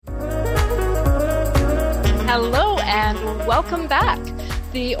Hello and welcome back.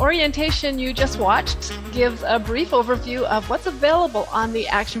 The orientation you just watched gives a brief overview of what's available on the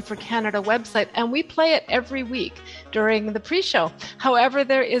Action for Canada website, and we play it every week during the pre-show. However,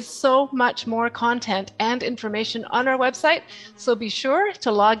 there is so much more content and information on our website, so be sure to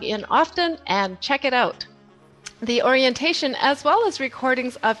log in often and check it out. The orientation, as well as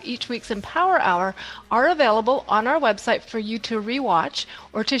recordings of each week's Empower Hour, are available on our website for you to rewatch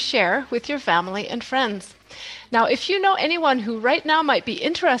or to share with your family and friends. Now, if you know anyone who right now might be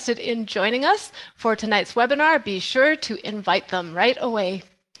interested in joining us for tonight's webinar, be sure to invite them right away.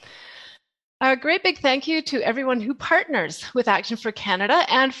 A great big thank you to everyone who partners with Action for Canada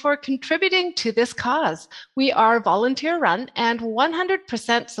and for contributing to this cause. We are volunteer run and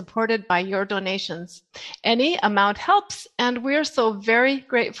 100% supported by your donations. Any amount helps, and we're so very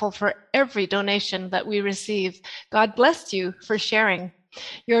grateful for every donation that we receive. God bless you for sharing.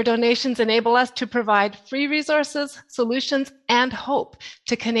 Your donations enable us to provide free resources, solutions, and hope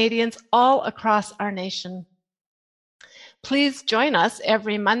to Canadians all across our nation. Please join us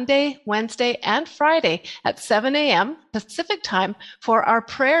every Monday, Wednesday, and Friday at 7 a.m. Pacific time for our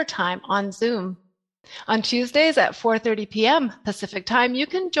prayer time on Zoom. On Tuesdays at 4:30 p.m. Pacific time, you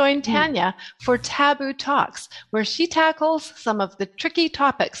can join Tanya for Taboo Talks, where she tackles some of the tricky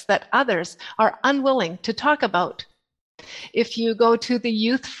topics that others are unwilling to talk about. If you go to the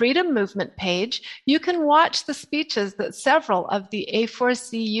Youth Freedom Movement page, you can watch the speeches that several of the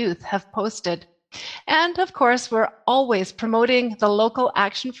A4C youth have posted. And of course, we're always promoting the local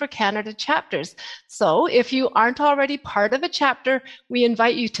Action for Canada chapters. So if you aren't already part of a chapter, we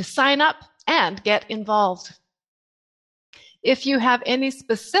invite you to sign up and get involved. If you have any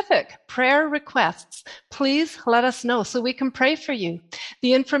specific prayer requests, please let us know so we can pray for you.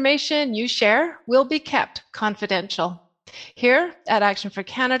 The information you share will be kept confidential. Here at Action for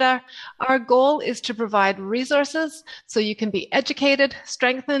Canada, our goal is to provide resources so you can be educated,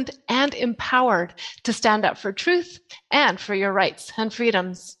 strengthened, and empowered to stand up for truth and for your rights and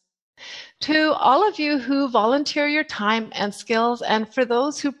freedoms. To all of you who volunteer your time and skills, and for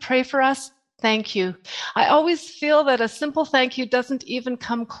those who pray for us, thank you. I always feel that a simple thank you doesn't even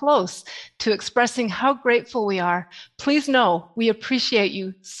come close to expressing how grateful we are. Please know we appreciate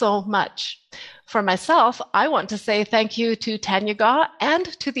you so much. For myself, I want to say thank you to Tanya Gaw and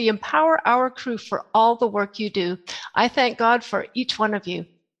to the Empower Hour crew for all the work you do. I thank God for each one of you.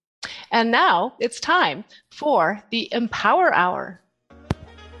 And now it's time for the Empower Hour.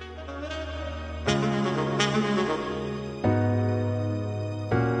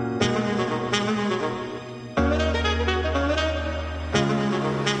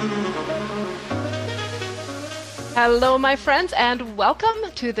 Hello, my friends, and welcome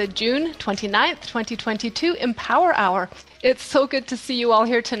to the June 29th, 2022 Empower Hour. It's so good to see you all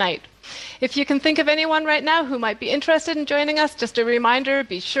here tonight. If you can think of anyone right now who might be interested in joining us, just a reminder,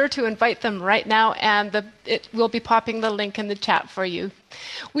 be sure to invite them right now, and it will be popping the link in the chat for you.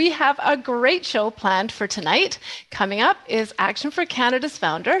 We have a great show planned for tonight. Coming up is Action for Canada's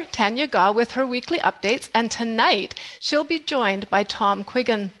founder, Tanya Gaw, with her weekly updates, and tonight she'll be joined by Tom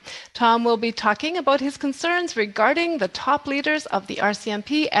Quiggin. Tom will be talking about his concerns regarding the top leaders of the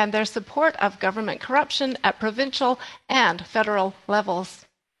RCMP and their support of government corruption at provincial and federal levels.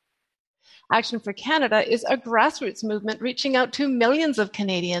 Action for Canada is a grassroots movement reaching out to millions of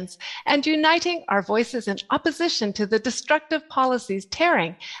Canadians and uniting our voices in opposition to the destructive policies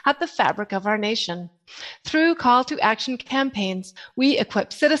tearing at the fabric of our nation. Through call to action campaigns, we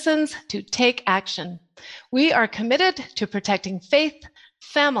equip citizens to take action. We are committed to protecting faith,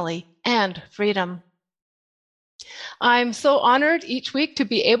 family, and freedom. I'm so honored each week to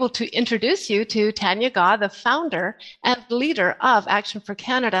be able to introduce you to Tanya Gaw, the founder and leader of Action for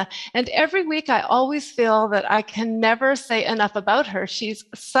Canada. And every week I always feel that I can never say enough about her. She's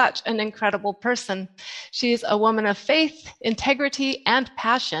such an incredible person. She's a woman of faith, integrity, and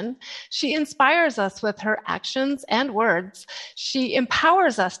passion. She inspires us with her actions and words. She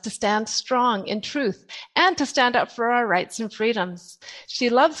empowers us to stand strong in truth and to stand up for our rights and freedoms. She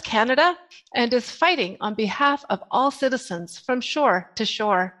loves Canada and is fighting on behalf of all citizens from shore to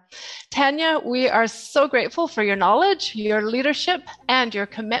shore. Tanya, we are so grateful for your knowledge, your leadership, and your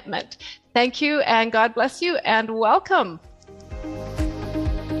commitment. Thank you, and God bless you, and welcome.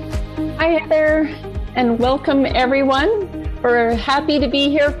 Hi, Heather, and welcome, everyone. We're happy to be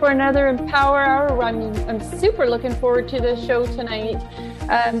here for another Empower Hour. I'm super looking forward to this show tonight.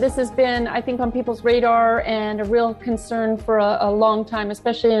 This has been, I think, on people's radar and a real concern for a long time,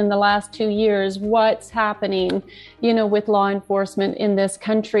 especially in the last 2 years, what's happening, with law enforcement in this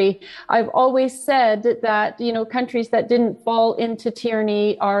country. I've always said that, countries that didn't fall into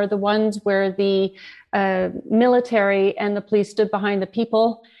tyranny are the ones where the military and the police stood behind the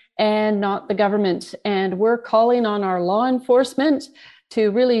people and not the government. And we're calling on our law enforcement to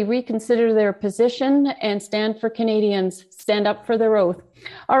really reconsider their position and stand for Canadians, stand up for their oath.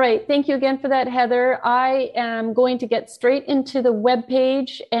 All right, thank you again for that, Heather. I am going to get straight into the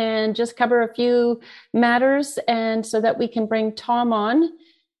webpage and just cover a few matters, and so that we can bring Tom on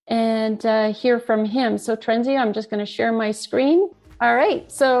and hear from him. So Trenzy, I'm just going to share my screen. All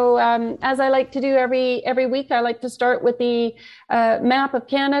right. So as I like to do every week, I like to start with the map of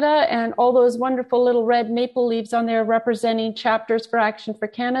Canada and all those wonderful little red maple leaves on there representing chapters for Action for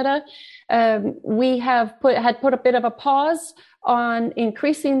Canada. We had put a bit of a pause on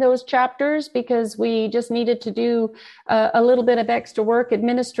increasing those chapters because we just needed to do a little bit of extra work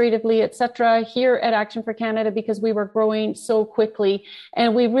administratively, etc., here at Action for Canada because we were growing so quickly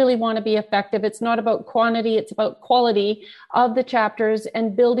and we really want to be effective. It's not about quantity, it's about quality of the chapters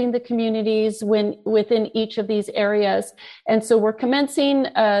and building the communities within each of these areas. And so we're commencing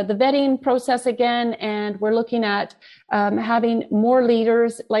the vetting process again, and we're looking at having more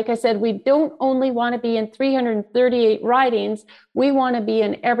leaders. Like I said, we don't only want to be in 338 ridings, we want to be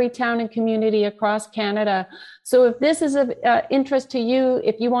in every town and community across Canada. So if this is of interest to you,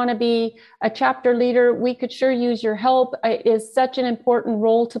 if you want to be a chapter leader, we could sure use your help. It is such an important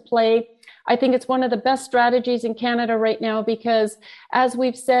role to play. I think it's one of the best strategies in Canada right now because, as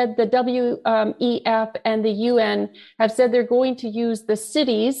we've said, the WEF and the UN have said they're going to use the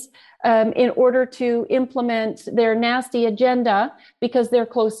cities in order to implement their nasty agenda because they're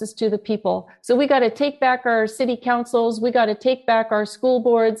closest to the people. So we got to take back our city councils, we got to take back our school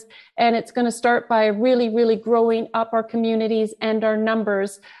boards, and it's going to start by really, really growing up our communities and our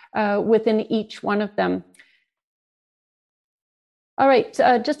numbers within each one of them. All right,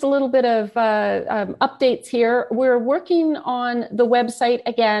 just a little bit of updates here. We're working on the website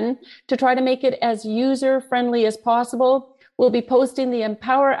again to try to make it as user-friendly as possible. We'll be posting the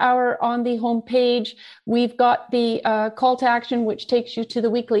Empower Hour on the homepage. We've got the call to action, which takes you to the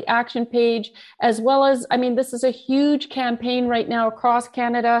weekly action page, as well as, this is a huge campaign right now across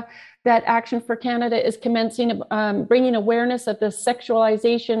Canada that Action for Canada is commencing, bringing awareness of the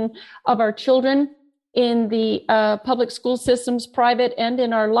sexualization of our children in the public school systems, private and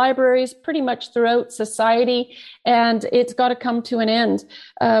in our libraries, pretty much throughout society, and it's got to come to an end.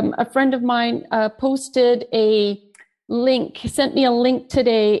 A friend of mine posted sent me a link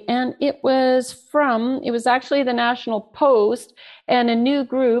today, and it was actually the National Post and a new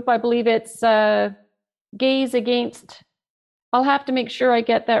group. I believe it's Gays Against, I'll have to make sure I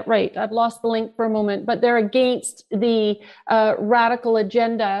get that right. I've lost the link for a moment, but they're against the radical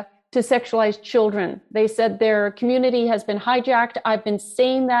agenda to sexualize children. They said their community has been hijacked. I've been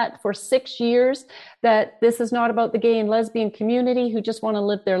saying that for 6 years, that this is not about the gay and lesbian community who just want to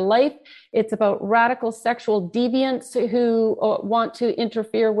live their life. It's about radical sexual deviants who want to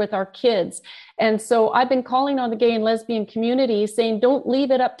interfere with our kids. And so I've been calling on the gay and lesbian community saying, don't leave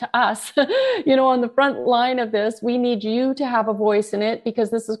it up to us, on the front line of this. We need you to have a voice in it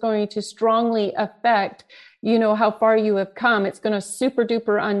because this is going to strongly affect how far you have come. It's going to super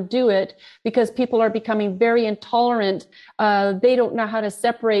duper undo it because people are becoming very intolerant. They don't know how to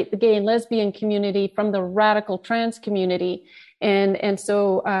separate the gay and lesbian community from the radical trans community. And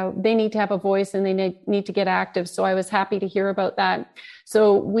so they need to have a voice and they need to get active. So I was happy to hear about that.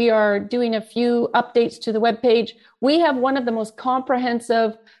 So we are doing a few updates to the webpage. We have one of the most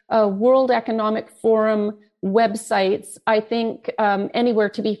comprehensive World Economic Forum websites, I think, anywhere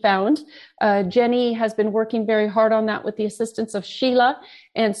to be found. Jenny has been working very hard on that with the assistance of Sheila.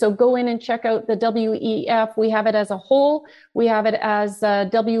 And so go in and check out the WEF. We have it as a whole. We have it as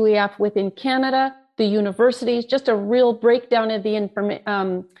WEF within Canada, the universities, just a real breakdown of the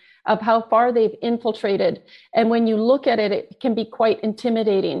information, of how far they've infiltrated. And when you look at it, it can be quite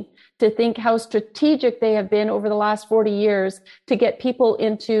intimidating to think how strategic they have been over the last 40 years to get people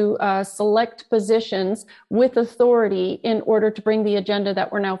into select positions with authority in order to bring the agenda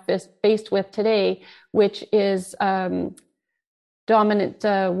that we're now faced with today, which is dominant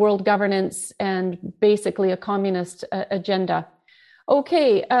world governance and basically a communist agenda.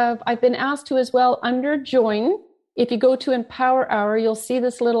 Okay, I've been asked to as well under Join. If you go to Empower Hour, you'll see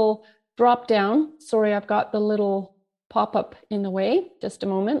this little drop down. Sorry, I've got the little pop up in the way. Just a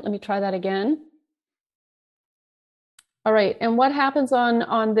moment. Let me try that again. All right. And what happens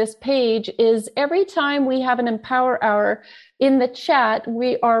on this page is every time we have an Empower Hour in the chat,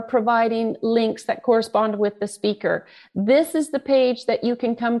 we are providing links that correspond with the speaker. This is the page that you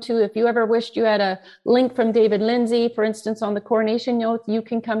can come to if you ever wished you had a link from David Lindsay, for instance, on the coronation oath. You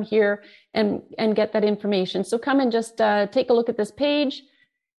can come here and get that information. So come and just take a look at this page.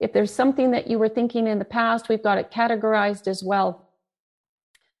 If there's something that you were thinking in the past, we've got it categorized as well.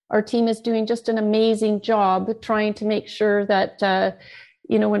 Our team is doing just an amazing job trying to make sure that,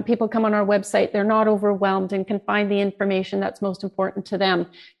 when people come on our website, they're not overwhelmed and can find the information that's most important to them.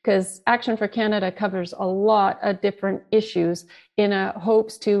 Because Action for Canada covers a lot of different issues in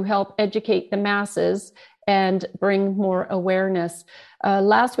hopes to help educate the masses and bring more awareness.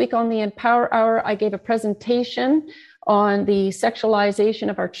 Last week on the Empower Hour, I gave a presentation on the sexualization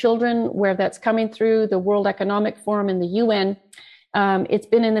of our children, where that's coming through the World Economic Forum and the UN. It's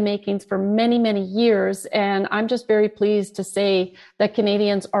been in the makings for many, many years, and I'm just very pleased to say that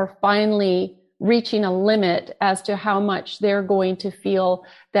Canadians are finally reaching a limit as to how much they're going to feel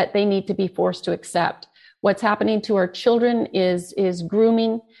that they need to be forced to accept. What's happening to our children is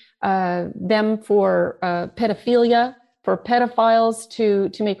grooming them for pedophilia, for pedophiles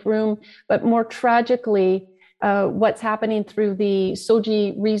to make room, but more tragically, what's happening through the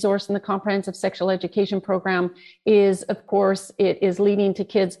SOGI resource and the comprehensive sexual education program is, of course, it is leading to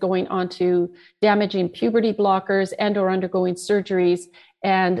kids going onto damaging puberty blockers and or undergoing surgeries,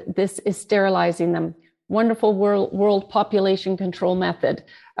 and this is sterilizing them. Wonderful world population control method.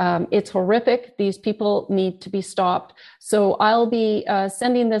 It's horrific. These people need to be stopped. So I'll be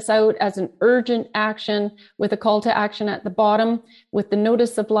sending this out as an urgent action with a call to action at the bottom with the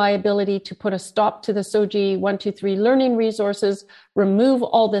notice of liability to put a stop to the SOGI 123 learning resources, remove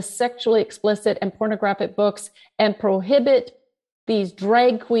all the sexually explicit and pornographic books, and prohibit these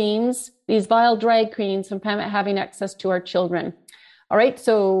drag queens, these vile drag queens from having access to our children. All right,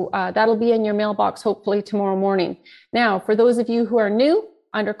 so that'll be in your mailbox hopefully tomorrow morning. Now, for those of you who are new,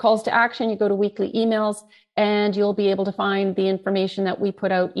 under calls to action, you go to weekly emails and you'll be able to find the information that we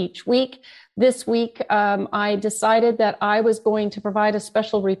put out each week. This week, I decided that I was going to provide a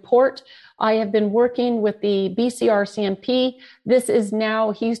special report. I have been working with the BC RCMP. This is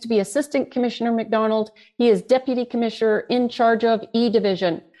now, he used to be Assistant Commissioner McDonald. He is Deputy Commissioner in charge of E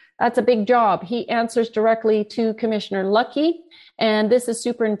Division. That's a big job. He answers directly to Commissioner Lucky. And this is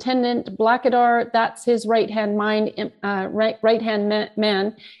Superintendent Blackadar. That's his right-hand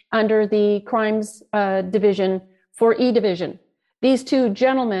man under the Crimes Division for E Division. These two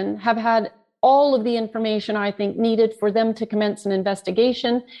gentlemen have had all of the information I think needed for them to commence an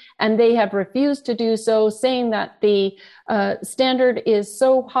investigation, and they have refused to do so, saying that the standard is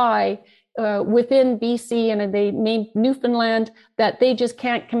so high within BC and they named Newfoundland that they just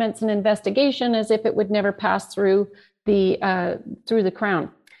can't commence an investigation, as if it would never pass through the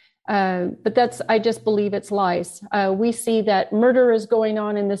Crown. But I just believe it's lies. We see that murder is going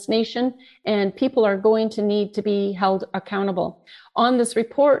on in this nation and people are going to need to be held accountable. On this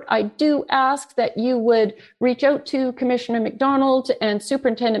report, I do ask that you would reach out to Commissioner McDonald and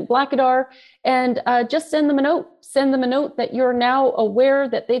Superintendent Blackadar and just send them a note. Send them a note that you're now aware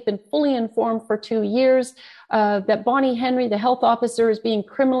that they've been fully informed for 2 years, that Bonnie Henry, the health officer, is being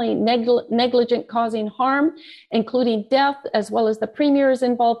criminally negligent, causing harm, including death, as well as the Premier is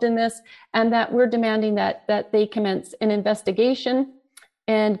involved in this, and that we're demanding that they commence an investigation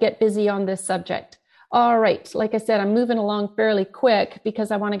and get busy on this subject. All right, like I said, I'm moving along fairly quick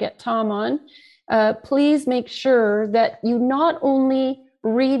because I want to get Tom on. Please make sure that you not only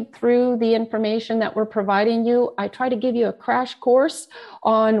read through the information that we're providing you. I try to give you a crash course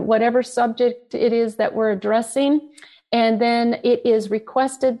on whatever subject it is that we're addressing. And then it is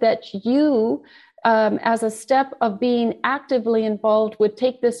requested that you, as a step of being actively involved, would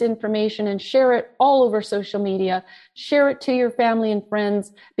take this information and share it all over social media, share it to your family and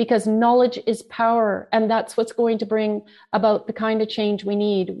friends, because knowledge is power. And that's what's going to bring about the kind of change we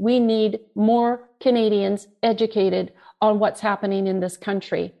need. We need more Canadians educated on what's happening in this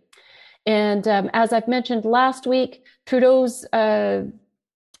country. And as I've mentioned last week, Trudeau's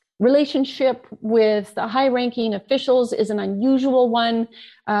relationship with the high-ranking officials is an unusual one.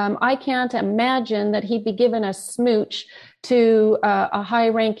 I can't imagine that he'd be given a smooch to a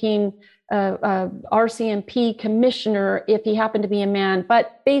high-ranking RCMP commissioner if he happened to be a man.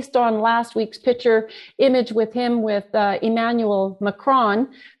 But based on last week's image with him with Emmanuel Macron,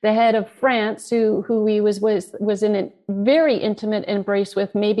 the head of France, who he was in a very intimate embrace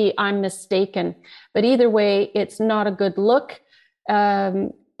with, maybe I'm mistaken. But either way, it's not a good look.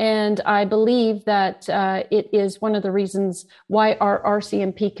 And I believe that it is one of the reasons why our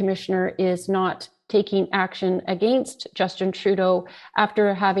RCMP commissioner is not taking action against Justin Trudeau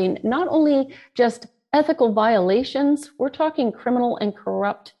after having not only just ethical violations, we're talking criminal and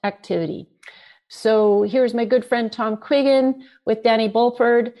corrupt activity. So here's my good friend Tom Quiggin with Danny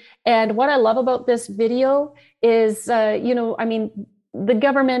Bulford. And what I love about this video is, the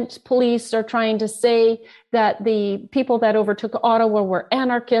government police are trying to say that the people that overtook Ottawa were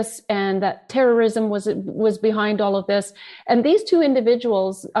anarchists and that terrorism was behind all of this. And these two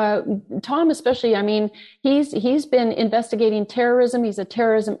individuals, Tom especially, he's been investigating terrorism. He's a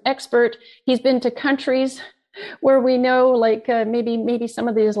terrorism expert. He's been to countries where we know, like maybe some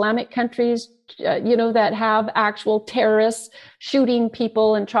of the Islamic countries, that have actual terrorists shooting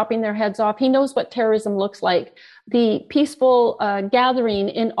people and chopping their heads off. He knows what terrorism looks like. The peaceful gathering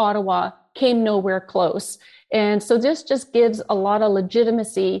in Ottawa came nowhere close. And so this just gives a lot of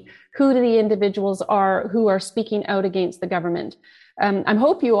legitimacy who the individuals are who are speaking out against the government. I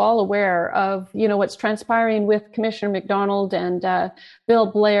hope you all aware of, what's transpiring with Commissioner McDonald and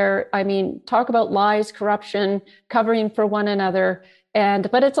Bill Blair. I mean, talk about lies, corruption, covering for one another,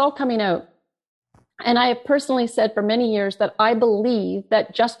 but it's all coming out. And I have personally said for many years that I believe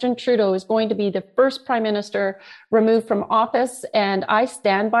that Justin Trudeau is going to be the first prime minister removed from office. And I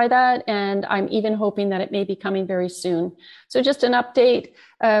stand by that. And I'm even hoping that it may be coming very soon. So just an update.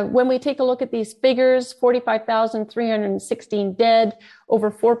 When we take a look at these figures, 45,316 dead, over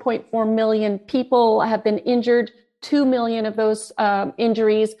 4.4 million people have been injured. 2 million of those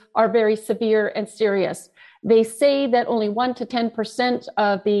injuries are very severe and serious. They say that only 1 to 10%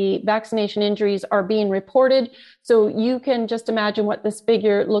 of the vaccination injuries are being reported. So you can just imagine what this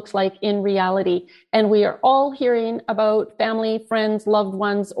figure looks like in reality. And we are all hearing about family, friends, loved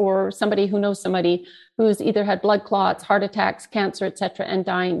ones, or somebody who knows somebody who's either had blood clots, heart attacks, cancer, etc., and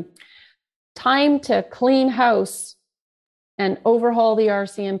dying. Time to clean house and overhaul the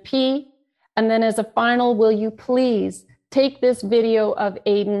RCMP. And then as a final, will you please take this video of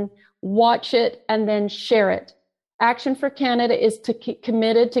Aiden, watch it, and then share it. Action for Canada is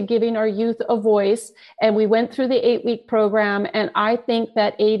committed to giving our youth a voice. And we went through the 8-week program. And I think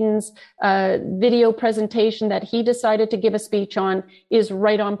that Aiden's video presentation that he decided to give a speech on is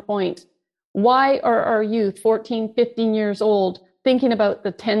right on point. Why are our youth, 14, 15 years old, thinking about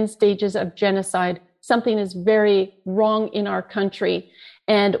the 10 stages of genocide? Something is very wrong in our country.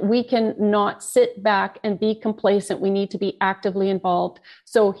 And we can not sit back and be complacent. We need to be actively involved.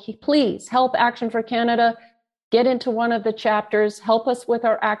 So please help Action for Canada. Get into one of the chapters. Help us with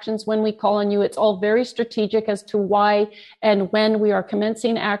our actions when we call on you. It's all very strategic as to why and when we are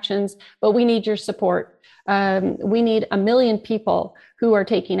commencing actions, but we need your support. We need 1 million people who are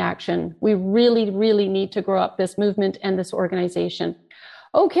taking action. We really, really need to grow up this movement and this organization.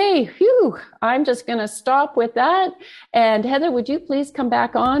 Okay, I'm just going to stop with that. And Heather, would you please come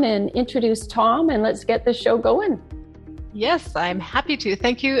back on and introduce Tom, and let's get the show going. Yes, I'm happy to.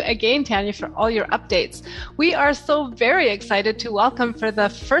 Thank you again, Tanya, for all your updates. We are so very excited to welcome for the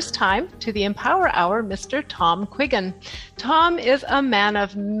first time to the Empower Hour, Mr. Tom Quiggin. Tom is a man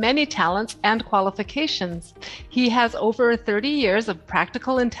of many talents and qualifications. He has over 30 years of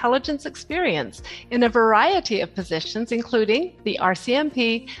practical intelligence experience in a variety of positions, including the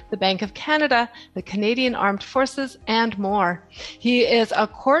RCMP, the Bank of Canada, the Canadian Armed Forces, and more. He is a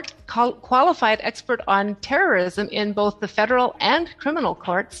court qualified expert on terrorism in both the federal and criminal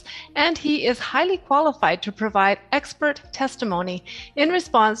courts, and he is highly qualified to provide expert testimony in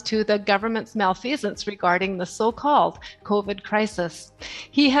response to the government's malfeasance regarding the so-called COVID crisis.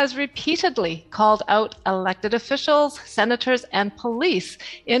 He has repeatedly called out elected officials, senators, and police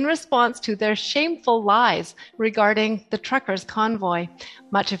in response to their shameful lies regarding the truckers' convoy.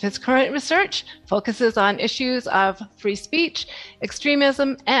 Much of his current research focuses on issues of free speech,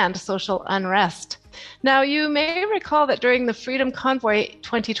 extremism, and social unrest. Now, you may recall that during the Freedom Convoy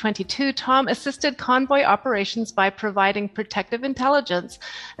 2022, Tom assisted convoy operations by providing protective intelligence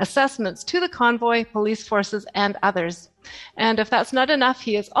assessments to the convoy, police forces, and others. And if that's not enough,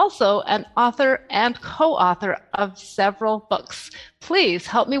 he is also an author and co-author of several books. Please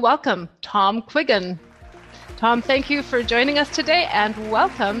help me welcome Tom Quiggin. Tom, thank you for joining us today, and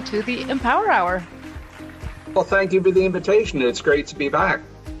welcome to the Empower Hour. Well, thank you for the invitation. It's great to be back.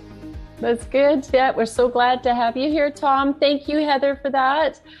 That's good. Yeah, we're so glad to have you here, Tom. Thank you, Heather, for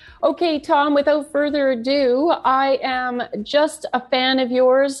that. Okay, Tom, without further ado, I am just a fan of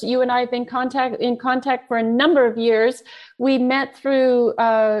yours. You and I have been in contact for a number of years. We met through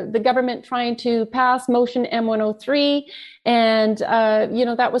the government trying to pass Motion M103. And,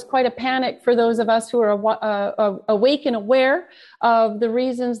 that was quite a panic for those of us who are awake and aware of the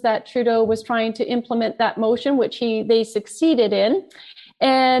reasons that Trudeau was trying to implement that motion, which they succeeded in.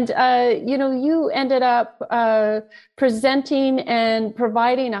 And, you ended up presenting and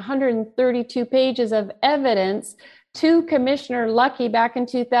providing 132 pages of evidence to Commissioner Lucky back in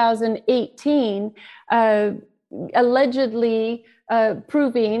 2018, allegedly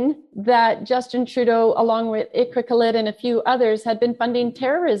proving that Justin Trudeau, along with Ikra Khalid and a few others, had been funding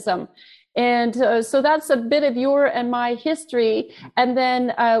terrorism. And so that's a bit of your and my history. And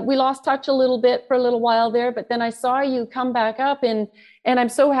then we lost touch a little bit for a little while there, but then I saw you come back up, and I'm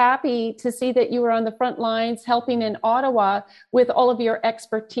so happy to see that you were on the front lines helping in Ottawa with all of your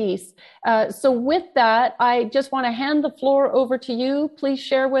expertise. So with that, I just want to hand the floor over to you. Please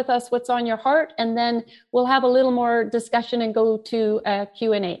share with us what's on your heart, and then we'll have a little more discussion and go to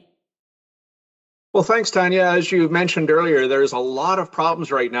Q&A. Well, thanks, Tanya. As you mentioned earlier, there's a lot of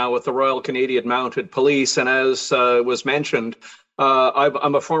problems right now with the Royal Canadian Mounted Police. And as was mentioned,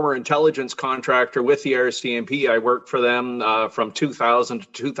 I'm a former intelligence contractor with the RCMP. I worked for them from 2000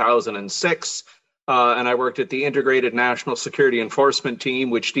 to 2006. And I worked at the Integrated National Security Enforcement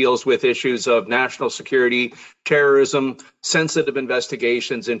Team, which deals with issues of national security, terrorism, sensitive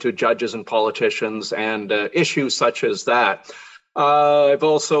investigations into judges and politicians, and issues such as that. I've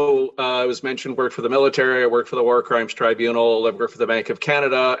also, as mentioned, worked for the military. I worked for the War Crimes Tribunal. I've worked for the Bank of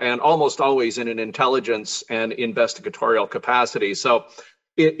Canada, and almost always in an intelligence and investigatorial capacity. So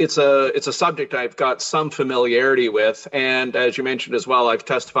it's a subject I've got some familiarity with. And as you mentioned as well, I've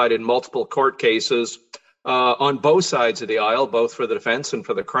testified in multiple court cases on both sides of the aisle, both for the defense and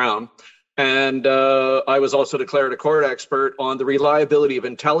for the Crown. And I was also declared a court expert on the reliability of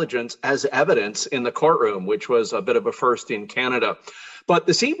intelligence as evidence in the courtroom, which was a bit of a first in Canada. But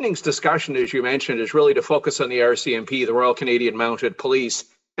this evening's discussion, as you mentioned, is really to focus on the RCMP, the Royal Canadian Mounted Police.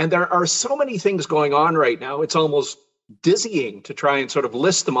 And there are so many things going on right now, it's almost dizzying to try and sort of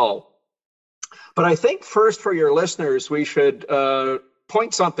list them all. But I think first for your listeners, we should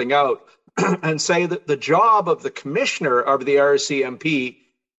point something out and say that the job of the commissioner of the RCMP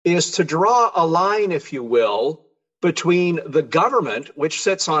is to draw a line, if you will, between the government, which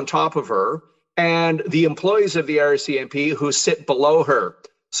sits on top of her, and the employees of the RCMP who sit below her.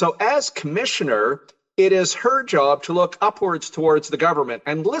 So as commissioner, it is her job to look upwards towards the government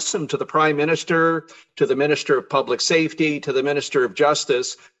and listen to the Prime Minister, to the Minister of Public Safety, to the Minister of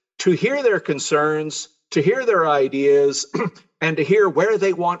Justice, to hear their concerns, to hear their ideas, and to hear where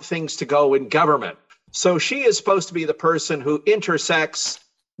they want things to go in government. So she is supposed to be the person who intersects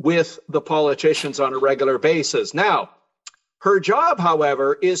with the politicians on a regular basis. Now, her job,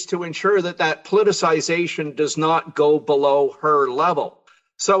 however, is to ensure that that politicization does not go below her level.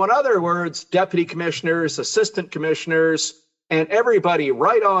 So in other words, deputy commissioners, assistant commissioners, and everybody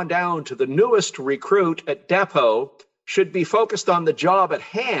right on down to the newest recruit at Depot should be focused on the job at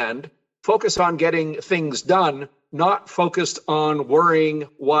hand, focused on getting things done, not focused on worrying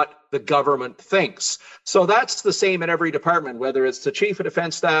what the government thinks. So that's the same in every department, whether it's the Chief of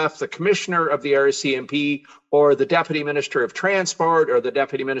Defence Staff, the Commissioner of the RCMP, or the Deputy Minister of Transport, or the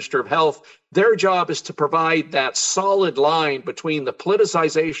Deputy Minister of Health. Their job is to provide that solid line between the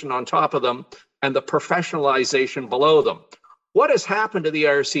politicization on top of them and the professionalization below them. What has happened to the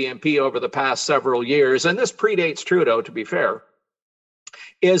RCMP over the past several years, and this predates Trudeau, to be fair,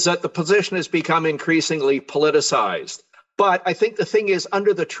 is that the position has become increasingly politicized. But I think the thing is,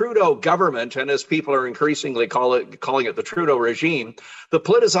 under the Trudeau government, and as people are increasingly calling it the Trudeau regime, the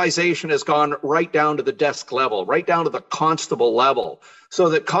politicization has gone right down to the desk level, right down to the constable level. So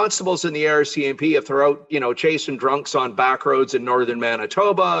that constables in the RCMP, if they're out, chasing drunks on back roads in northern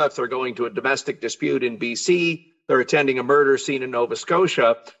Manitoba, if they're going to a domestic dispute in BC, they're attending a murder scene in Nova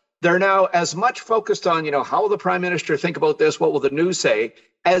Scotia, they're now as much focused on, how will the Prime Minister think about this? What will the news say?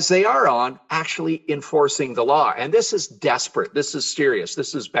 As they are on actually enforcing the law. And this is desperate. This is serious.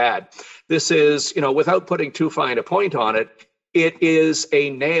 This is bad. This is, without putting too fine a point on it, it is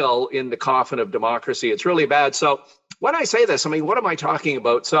a nail in the coffin of democracy. It's really bad. So when I say this, what am I talking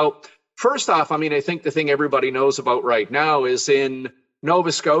about? So first off, I think the thing everybody knows about right now is in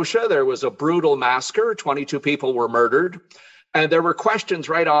Nova Scotia, there was a brutal massacre. 22 people were murdered. And there were questions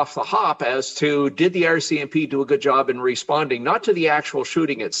right off the hop as to, did the RCMP do a good job in responding, not to the actual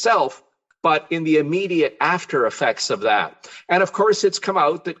shooting itself, but in the immediate after effects of that? And of course, it's come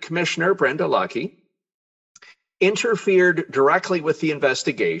out that Commissioner Brenda Lucki interfered directly with the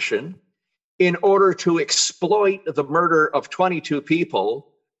investigation in order to exploit the murder of 22 people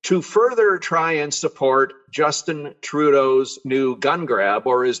to further try and support Justin Trudeau's new gun grab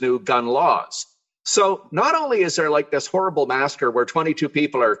or his new gun laws. So not only is there this horrible massacre where 22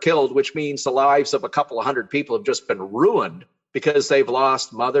 people are killed, which means the lives of a couple of hundred people have just been ruined because they've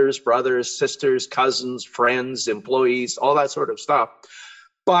lost mothers, brothers, sisters, cousins, friends, employees, all that sort of stuff.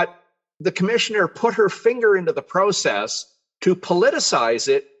 But the commissioner put her finger into the process to politicize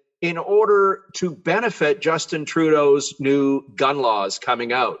it in order to benefit Justin Trudeau's new gun laws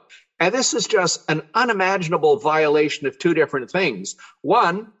coming out. And this is just an unimaginable violation of two different things.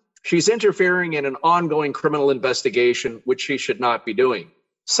 One, she's interfering in an ongoing criminal investigation, which she should not be doing.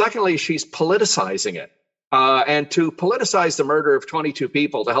 Secondly, she's politicizing it. And to politicize the murder of 22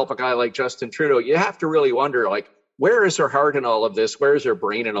 people to help a guy like Justin Trudeau, you have to really wonder, like, where is her heart in all of this? Where is her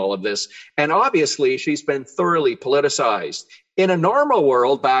brain in all of this? And obviously, she's been thoroughly politicized. In a normal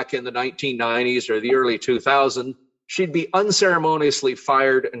world, back in the 1990s or the early 2000s, she'd be unceremoniously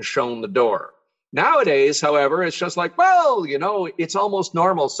fired and shown the door. Nowadays, however, it's just like, well, you know, it's almost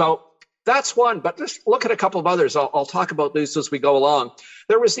normal. So that's one. But let's look at a couple of others. I'll talk about this as we go along.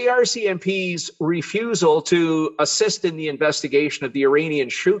 There was the RCMP's refusal to assist in the investigation of the Iranian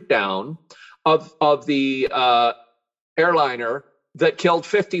shoot-down of the airliner that killed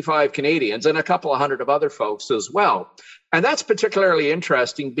 55 Canadians and a couple of hundred of other folks as well. And that's particularly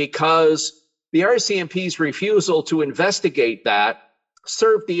interesting because the RCMP's refusal to investigate that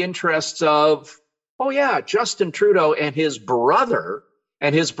served the interests of, Justin Trudeau and his brother.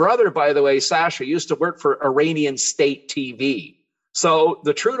 And his brother, by the way, Sasha, used to work for Iranian state TV. So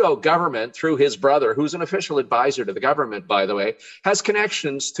the Trudeau government, through his brother, who's an official advisor to the government, by the way, has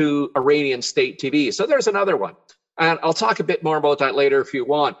connections to Iranian state TV. So there's another one. And I'll talk a bit more about that later if you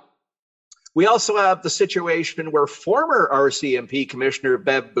want. We also have the situation where former RCMP Commissioner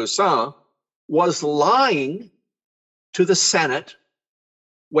Bev Buisson was lying to the Senate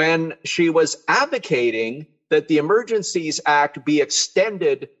when she was advocating that the Emergencies Act be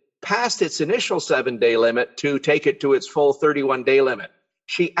extended past its initial 7-day limit to take it to its full 31-day limit.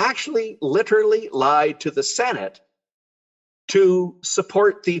 She actually literally lied to the Senate to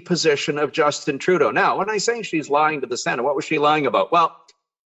support the position of Justin Trudeau. Now, when I say she's lying to the Senate, what was she lying about? Well,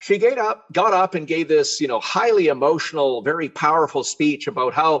 she got up and gave this, highly emotional, very powerful speech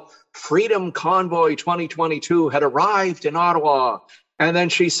about how Freedom Convoy 2022 had arrived in Ottawa. And then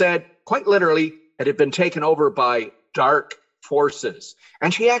she said, quite literally, it had been taken over by dark forces.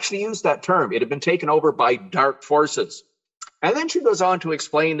 And she actually used that term. It had been taken over by dark forces. And then she goes on to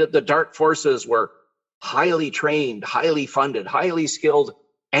explain that the dark forces were highly trained, highly funded, highly skilled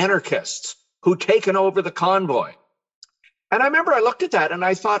anarchists who'd taken over the convoy. And I remember I looked at that and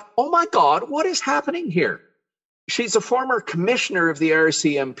I thought, oh my God, what is happening here? She's a former commissioner of the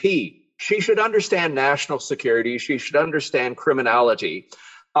RCMP. She should understand national security. She should understand criminality.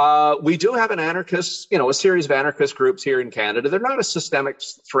 We do have an anarchist, a series of anarchist groups here in Canada. They're not a systemic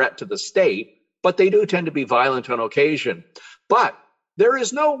threat to the state, but they do tend to be violent on occasion. But there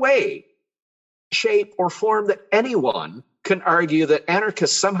is no way, shape, or form that anyone can argue that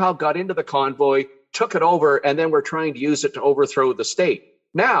anarchists somehow got into the convoy, took it over, and then were trying to use it to overthrow the state.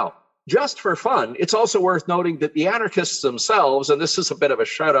 Now, just for fun, it's also worth noting that the anarchists themselves, and this is a bit of a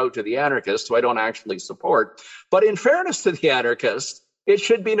shout out to the anarchists who I don't actually support, but in fairness to the anarchists, it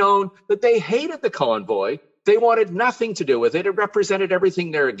should be known that they hated the convoy. They wanted nothing to do with it. It represented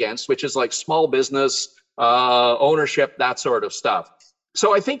everything they're against, which is like small business, ownership, that sort of stuff.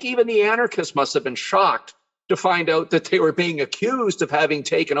 So I think even the anarchists must have been shocked to find out that they were being accused of having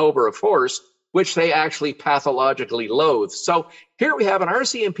taken over a force which they actually pathologically loathe. So here we have an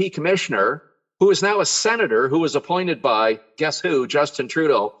RCMP commissioner who is now a senator who was appointed by, guess who, Justin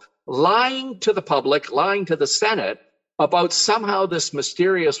Trudeau, lying to the public, lying to the Senate about somehow this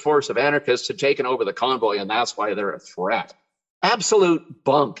mysterious force of anarchists had taken over the convoy and that's why they're a threat. Absolute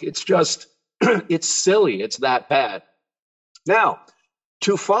bunk. It's just, it's silly. It's that bad. Now,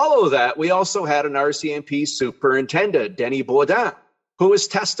 to follow that, we also had an RCMP superintendent, Denis Baudin, who was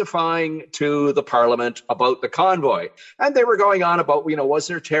testifying to the Parliament about the convoy. And they were going on about, was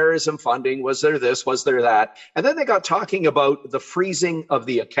there terrorism funding? Was there this? Was there that? And then they got talking about the freezing of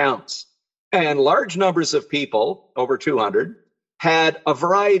the accounts. And large numbers of people, over 200, had a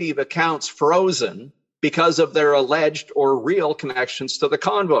variety of accounts frozen because of their alleged or real connections to the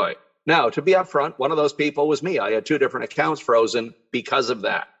convoy. Now, to be upfront, one of those people was me. I had 2 different accounts frozen because of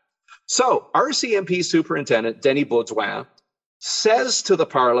that. So RCMP Superintendent Denis Baudin says to the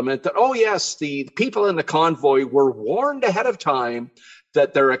Parliament that, oh yes, the people in the convoy were warned ahead of time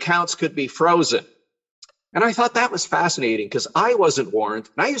that their accounts could be frozen. And I thought that was fascinating because I wasn't warned.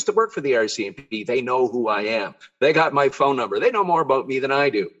 And I used to work for the RCMP. They know who I am. They got my phone number. They know more about me than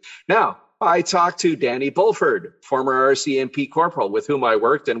I do. Now, I talked to Danny Bulford, former RCMP corporal with whom I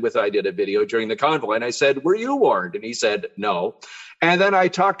worked and with I did a video during the convoy. And I said, were you warned? And he said, no. And then I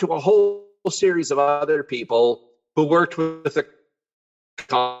talked to a whole series of other people who worked with the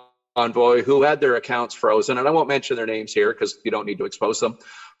convoy who had their accounts frozen, and I won't mention their names here because you don't need to expose them.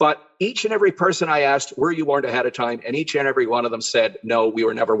 But each and every person I asked, were you warned ahead of time? And each and every one of them said, no, we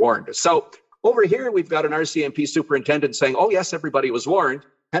were never warned. So over here, we've got an RCMP superintendent saying, oh, yes, everybody was warned.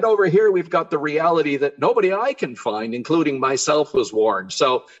 And over here, we've got the reality that nobody I can find, including myself, was warned.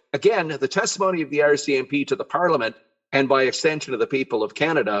 So again, the testimony of the RCMP to the Parliament, and by extension to the people of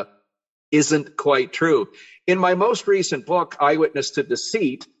Canada, isn't quite true. In my most recent book, Eyewitness to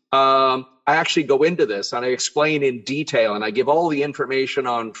Deceit, I actually go into this and I explain in detail, and I give all the information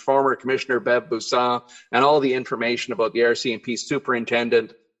on former Commissioner Bev Buisson and all the information about the RCMP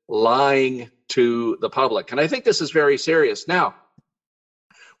superintendent lying to the public. And I think this is very serious. Now,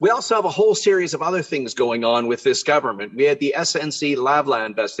 we also have a whole series of other things going on with this government. We had the SNC Lavalin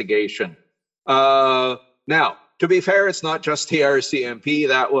investigation. Now, to be fair, it's not just the RCMP.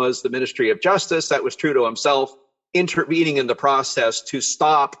 That was the Ministry of Justice. That was Trudeau himself intervening in the process to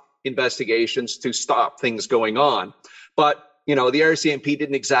stop investigations, to stop things going on. But, you know, the RCMP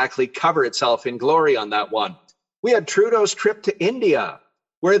didn't exactly cover itself in glory on that one. We had Trudeau's trip to India,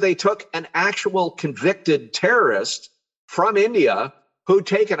 where they took an actual convicted terrorist from India who'd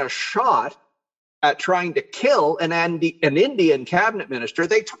taken a shot at trying to kill an Indian cabinet minister.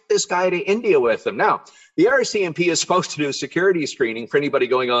 They took this guy to India with them. Now, the RCMP is supposed to do security screening for anybody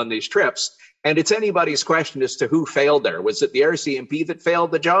going on these trips, and it's anybody's question as to who failed there. Was it the RCMP that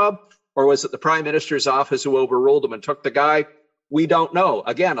failed the job, or was it the Prime Minister's office who overruled them and took the guy? We don't know.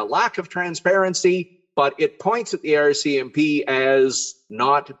 Again, a lack of transparency, but it points at the RCMP as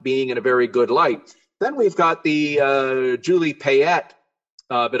not being in a very good light. Then we've got the Julie Payette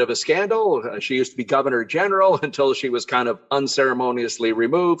bit of a scandal. She used to be Governor General until she was kind of unceremoniously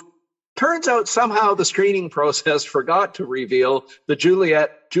removed. Turns out somehow the screening process forgot to reveal that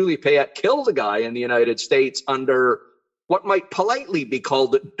Julie Payette killed a guy in the United States under what might politely be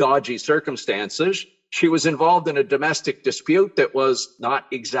called dodgy circumstances. She was involved in a domestic dispute that was not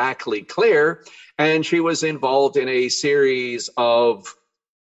exactly clear, and she was involved in a series of,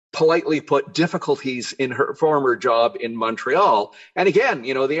 politely put, difficulties in her former job in Montreal. And again,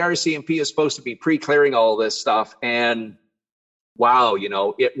 you know, the RCMP is supposed to be pre-clearing all this stuff, and wow, you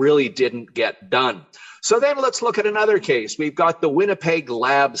know, it really didn't get done. So then let's look at another case. We've got the Winnipeg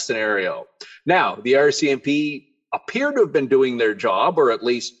lab scenario. Now, the RCMP appear to have been doing their job, or at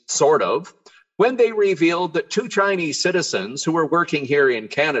least sort of, when they revealed that 2 Chinese citizens who were working here in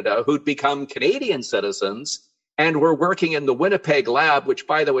Canada, who'd become Canadian citizens, and were working in the Winnipeg lab, which,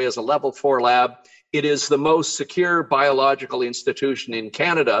 by the way, is a level 4 lab. It is the most secure biological institution in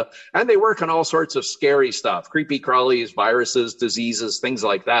Canada, and they work on all sorts of scary stuff, creepy crawlies, viruses, diseases, things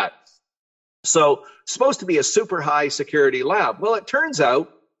like that. So, supposed to be a super high security lab. Well, it turns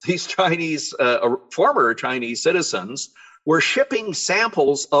out these Chinese, former Chinese citizens were shipping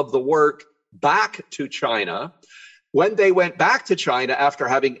samples of the work back to China. When they went back to China after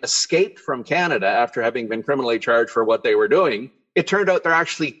having escaped from Canada, after having been criminally charged for what they were doing, it turned out they're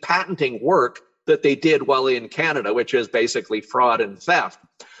actually patenting work that they did while in Canada, which is basically fraud and theft.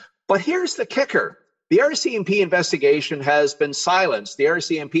 But here's the kicker. The RCMP investigation has been silenced. The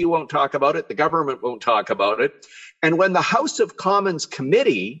RCMP won't talk about it. The government won't talk about it. And when the House of Commons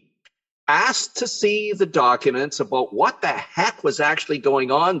committee asked to see the documents about what the heck was actually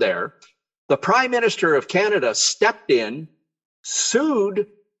going on there, the Prime Minister of Canada stepped in, sued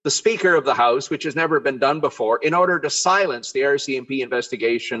the Speaker of the House, which has never been done before, in order to silence the RCMP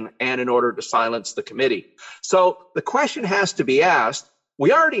investigation and in order to silence the committee. So the question has to be asked.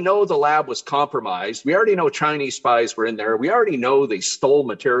 We already know the lab was compromised. We already know Chinese spies were in there. We already know they stole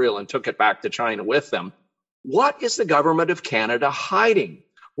material and took it back to China with them. What is the government of Canada hiding?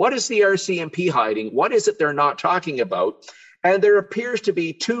 What is the RCMP hiding? What is it they're not talking about? And there appears to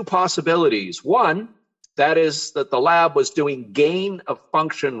be 2 possibilities. One, that is that the lab was doing gain of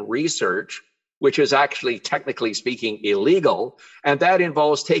function research, which is actually, technically speaking, illegal. And that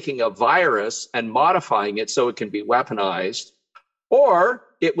involves taking a virus and modifying it so it can be weaponized. Or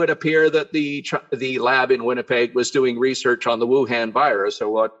it would appear that the lab in Winnipeg was doing research on the Wuhan virus, or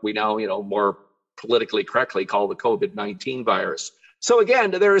what we now, more politically correctly call the COVID-19 virus. So again,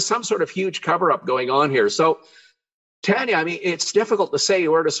 there is some sort of huge cover-up going on here. So Tanya, I mean, it's difficult to say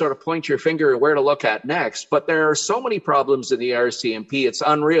where to sort of point your finger and where to look at next, but there are so many problems in the RCMP, it's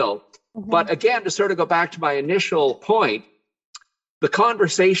unreal. Mm-hmm. But again, to sort of go back to my initial point, the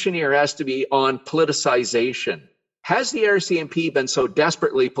conversation here has to be on politicization. Has the RCMP been so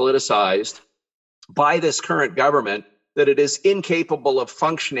desperately politicized by this current government that it is incapable of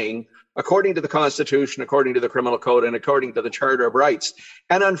functioning according to the Constitution, according to the Criminal Code, and according to the Charter of Rights?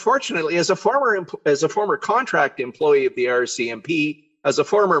 And unfortunately, as a former contract employee of the RCMP, as a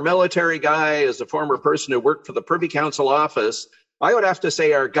former military guy, as a former person who worked for the Privy Council office, I would have to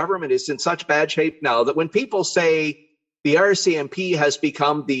say our government is in such bad shape now that when people say the RCMP has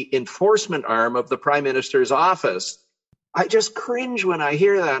become the enforcement arm of the Prime Minister's office, I just cringe when I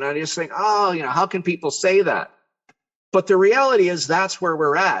hear that. I just think, oh, how can people say that? But the reality is that's where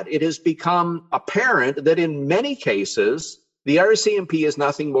we're at. It has become apparent that in many cases, the RCMP is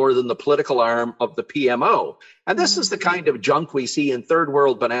nothing more than the political arm of the PMO. And this is the kind of junk we see in third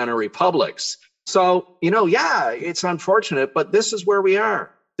world banana republics. So, it's unfortunate, but this is where we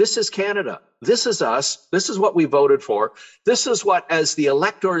are. This is Canada. This is us. This is what we voted for. This is what, as the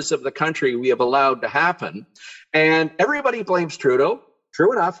electors of the country, we have allowed to happen. And everybody blames Trudeau.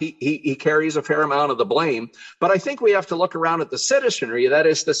 True enough, he carries a fair amount of the blame. But I think we have to look around at the citizenry. That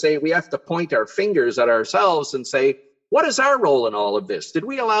is to say, we have to point our fingers at ourselves and say, what is our role in all of this? Did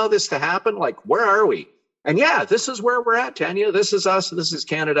we allow this to happen? Where are we? And this is where we're at, Tanya. This is us. This is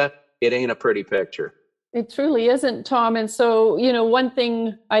Canada. It ain't a pretty picture. It truly isn't, Tom. And so, one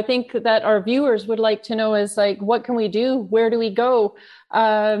thing I think that our viewers would like to know is what can we do? Where do we go?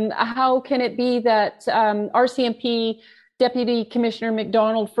 How can it be that RCMP Deputy Commissioner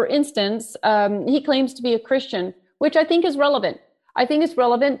MacDonald, for instance, he claims to be a Christian, which I think is relevant. I think it's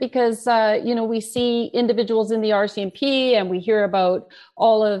relevant because, we see individuals in the RCMP and we hear about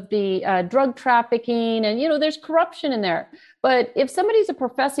all of the drug trafficking and, there's corruption in there. But if somebody's a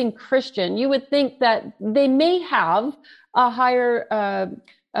professing Christian, you would think that they may have a higher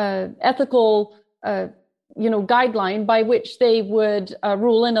ethical, guideline by which they would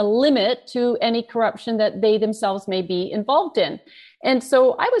rule in a limit to any corruption that they themselves may be involved in. And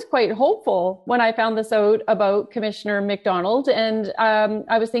so I was quite hopeful when I found this out about Commissioner MacDonald. And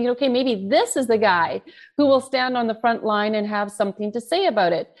I was thinking, okay, maybe this is the guy who will stand on the front line and have something to say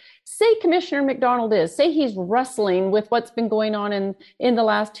about it. Say Commissioner MacDonald say he's wrestling with what's been going on in the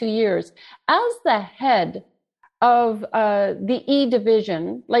last 2 years. As the head of the E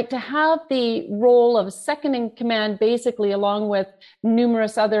division, to have the role of second in command, basically, along with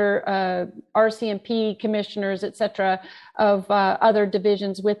numerous other RCMP commissioners, et cetera, of other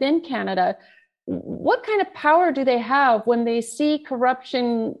divisions within Canada, what kind of power do they have when they see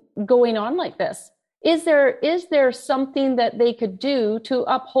corruption going on like this? Is there something that they could do to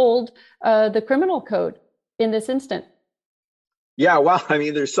uphold the criminal code in this instant? Yeah, well,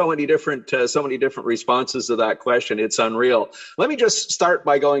 there's so many different responses to that question. It's unreal. Let me just start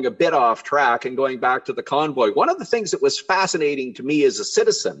by going a bit off track and going back to the convoy. One of the things that was fascinating to me as a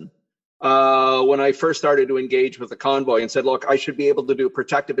citizen when I first started to engage with the convoy and said, look, I should be able to do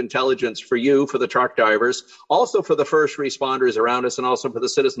protective intelligence for you, for the truck drivers, also for the first responders around us, and also for the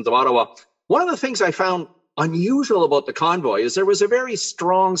citizens of Ottawa. One of the things I found unusual about the convoy is there was a very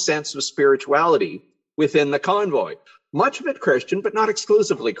strong sense of spirituality within the convoy. Much of it Christian, but not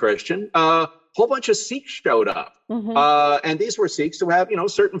exclusively Christian. A whole bunch of Sikhs showed up. Mm-hmm. And these were Sikhs who have,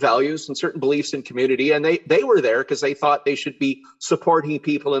 certain values and certain beliefs in community. And they were there because they thought they should be supporting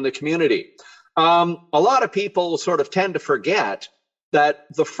people in the community. A lot of people sort of tend to forget that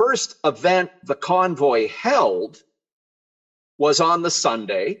the first event the convoy held was on the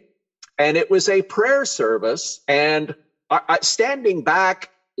Sunday. And it was a prayer service. And standing back,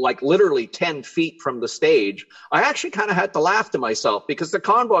 literally 10 feet from the stage, I actually kind of had to laugh to myself because the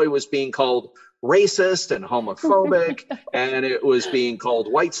convoy was being called racist and homophobic, and it was being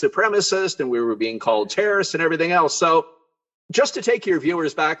called white supremacist, and we were being called terrorists and everything else. So just to take your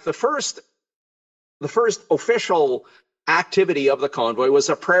viewers back, the first official activity of the convoy was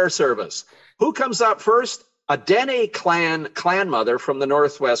a prayer service. Who comes up first? A Dene clan mother from the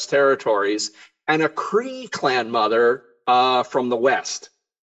Northwest Territories and a Cree clan mother from the West.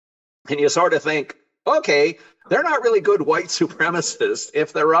 And you sort of think, okay, they're not really good white supremacists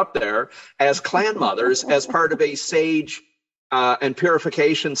if they're up there as clan mothers as part of a sage and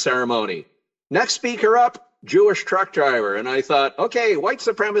purification ceremony. Next speaker up, Jewish truck driver. And I thought, okay, white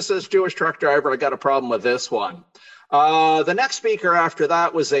supremacist, Jewish truck driver, I got a problem with this one. The next speaker after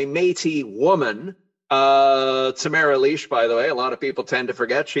that was a Métis woman, Tamara Leash, by the way. A lot of people tend to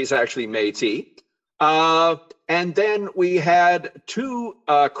forget she's actually Métis. And then we had two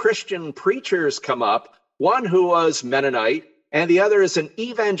Christian preachers come up, one who was Mennonite, and the other is an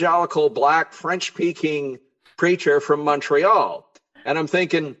evangelical black French-speaking preacher from Montreal. And I'm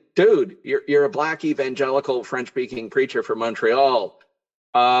thinking, dude, you're a black evangelical French-speaking preacher from Montreal.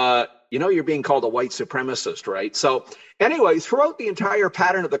 You're being called a white supremacist, right? So anyway, throughout the entire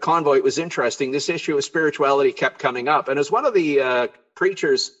pattern of the convoy, it was interesting. This issue of spirituality kept coming up. And as one of the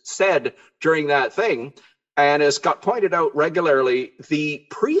preachers said during that thing, and as got pointed out regularly, the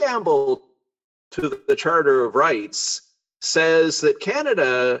preamble to the Charter of Rights says that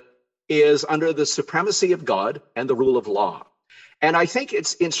Canada is under the supremacy of God and the rule of law. And I think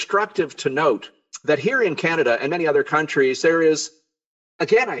it's instructive to note that here in Canada and many other countries, there is,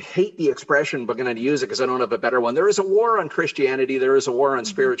 again, I hate the expression, but I'm going to use it because I don't have a better one. There is a war on Christianity. There is a war on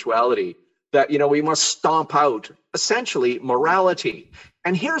spirituality that, we must stomp out, essentially, morality.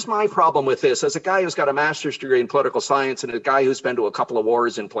 And here's my problem with this. As a guy who's got a master's degree in political science and a guy who's been to a couple of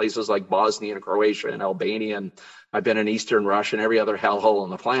wars in places like Bosnia and Croatia and Albania, and I've been in Eastern Russia and every other hellhole on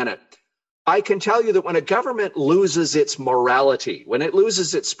the planet, I can tell you that when a government loses its morality, when it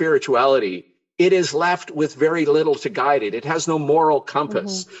loses its spirituality, it is left with very little to guide it. It has no moral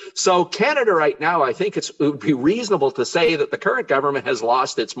compass. So Canada right now, I think it would be reasonable to say that the current government has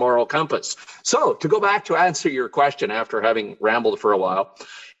lost its moral compass. So to go back to answer your question after having rambled for a while,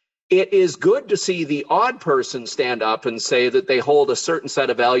 it is good to see the odd person stand up and say that they hold a certain set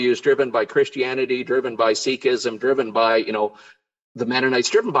of values driven by Christianity, driven by Sikhism, driven by, the Mennonites,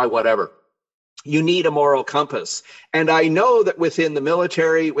 driven by whatever. You need a moral compass. And I know that within the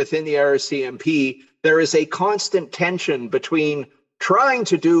military, within the RCMP, there is a constant tension between trying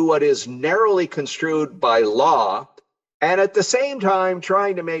to do what is narrowly construed by law and at the same time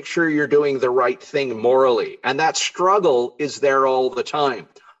trying to make sure you're doing the right thing morally. And that struggle is there all the time.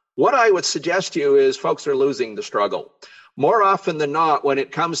 What I would suggest to you is folks are losing the struggle. More often than not, when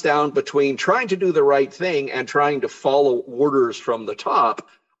it comes down between trying to do the right thing and trying to follow orders from the top,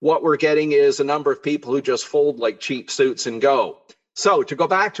 what we're getting is a number of people who just fold like cheap suits and go. So to go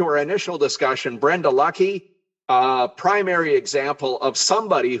back to our initial discussion, Brenda Lucki, primary example of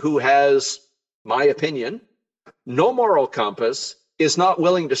somebody who has, my opinion, no moral compass, is not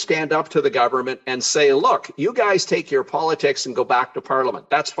willing to stand up to the government and say, look, you guys take your politics and go back to Parliament.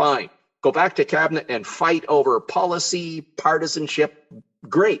 That's fine. Go back to cabinet and fight over policy, partisanship.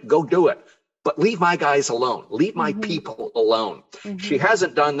 Great, go do it. But leave my guys alone. Leave my people alone. She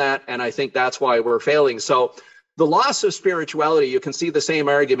hasn't done that, and I think that's why we're failing. So the loss of spirituality, you can see the same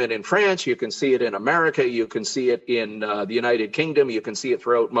argument in France. You can see it in America. You can see it in the United Kingdom. You can see it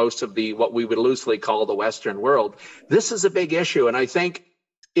throughout most of the what we would loosely call the Western world. This is a big issue, and I think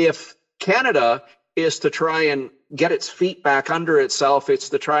if Canada is to try and get its feet back under itself, it's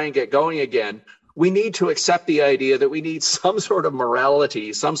to try and get going again, we need to accept the idea that we need some sort of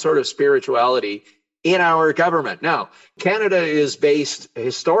morality, some sort of spirituality in our government. Now, Canada is based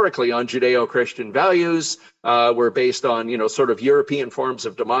historically on Judeo-Christian values. We're based on, sort of European forms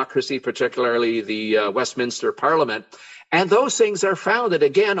of democracy, particularly the Westminster Parliament. And those things are founded,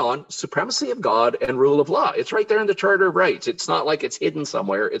 again, on supremacy of God and rule of law. It's right there in the Charter of Rights. It's not like it's hidden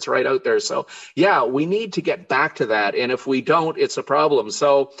somewhere. It's right out there. So, yeah, we need to get back to that. And if we don't, it's a problem.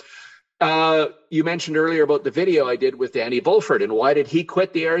 So, you mentioned earlier about the video I did with Danny Bulford, and why did he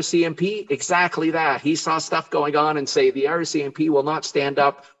quit the RCMP? Exactly that. He saw stuff going on and say the RCMP will not stand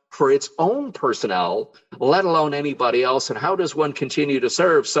up for its own personnel, let alone anybody else. And how does one continue to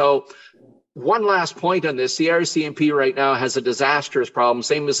serve? So one last point on this, the RCMP right now has a disastrous problem,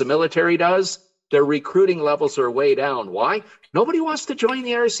 same as the military does. Their recruiting levels are way down. Why? Nobody wants to join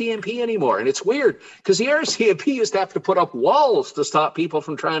the RCMP anymore. And it's weird because the RCMP used to have to put up walls to stop people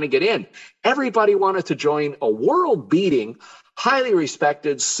from trying to get in. Everybody wanted to join a world-beating, highly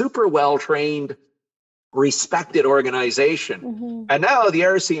respected, super well-trained, respected organization. And now the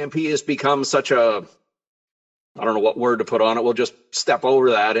RCMP has become such a, I don't know what word to put on it. We'll just step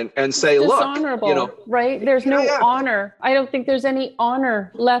over that and say, look, dishonorable, right? There's no honor. I don't think there's any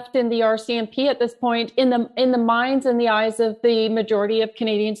honor left in the RCMP at this point in the minds and the eyes of the majority of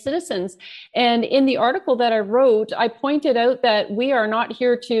Canadian citizens. And in the article that I wrote, I pointed out that we are not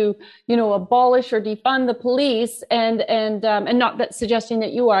here to, abolish or defund the police, and not that suggesting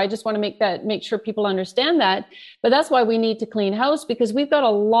that you are. I just want to make sure people understand that. But that's why we need to clean house, because we've got a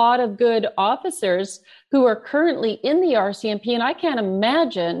lot of good officers who are currently in the RCMP. And I can't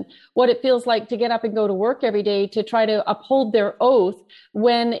imagine what it feels like to get up and go to work every day to try to uphold their oath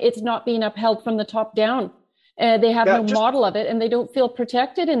when it's not being upheld from the top down. They have no model of it, and they don't feel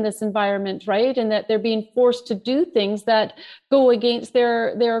protected in this environment, right? And that they're being forced to do things that go against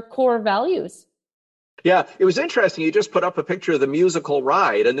their core values. Yeah, it was interesting. You just put up a picture of the musical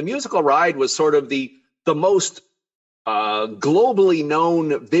ride, and the musical ride was sort of the most globally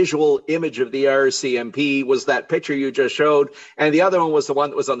known visual image of the RCMP was that picture you just showed. And the other one was the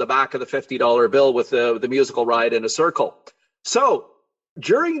one that was on the back of the $50 bill with the musical ride in a circle. So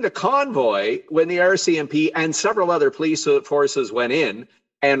during the convoy, when the RCMP and several other police forces went in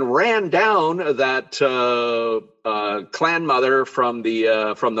and ran down that clan mother from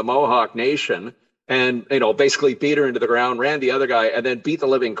the Mohawk Nation, and, basically beat her into the ground, ran the other guy, and then beat the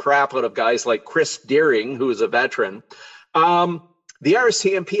living crap out of guys like Chris Deering, who is a veteran. The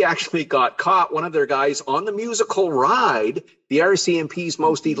RCMP actually got caught, one of their guys on the musical ride, the RCMP's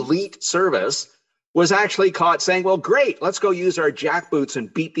most elite service, was actually caught saying, well, great, let's go use our jackboots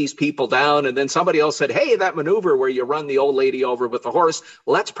and beat these people down. And then somebody else said, hey, that maneuver where you run the old lady over with the horse,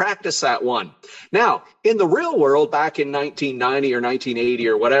 let's practice that one. Now, in the real world, back in 1990 or 1980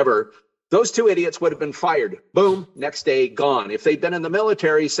 or whatever, those two idiots would have been fired. Boom, next day, gone. If they'd been in the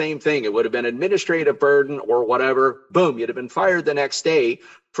military, same thing. It would have been administrative burden or whatever. Boom, you'd have been fired the next day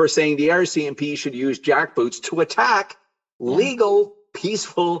for saying the RCMP should use jackboots to attack legal,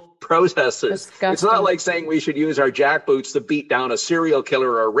 peaceful protesters. Disgusting. It's not like saying we should use our jackboots to beat down a serial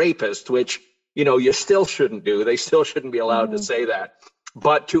killer or a rapist, which, you know, you still shouldn't do. They still shouldn't be allowed to say that.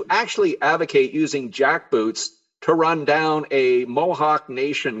 But to actually advocate using jackboots to run down a Mohawk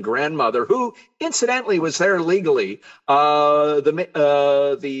Nation grandmother who, incidentally, was there legally.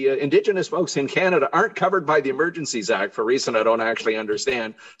 The Indigenous folks in Canada aren't covered by the Emergencies Act for a reason I don't actually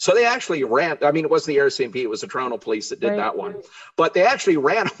understand. So they actually ran, I mean, it wasn't the RCMP, it was the Toronto Police that did that one. But they actually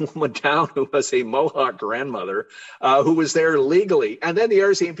ran a woman down who was a Mohawk grandmother who was there legally. And then the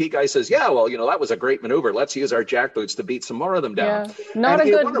RCMP guy says, yeah, well, you know, that was a great maneuver. Let's use our jackboots to beat some more of them down. Yeah. Not and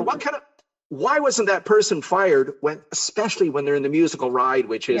a good... wonder, why wasn't that person fired especially when they're in the musical ride,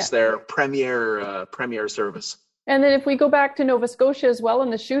 which is their premier service? And then if we go back to Nova Scotia as well in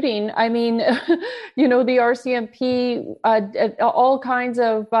the shooting, I mean, you know, the RCMP, all kinds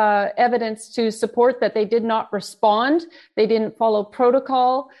of evidence to support that they did not respond. They didn't follow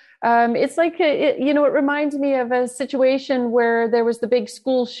protocol. It's like, you know, it reminds me of a situation where there was the big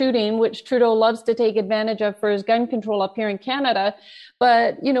school shooting, which Trudeau loves to take advantage of for his gun control up here in Canada.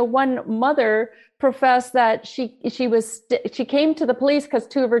 But, you know, one mother professed that she came to the police because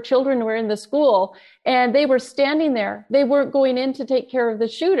two of her children were in the school and they were standing there. They weren't going in to take care of the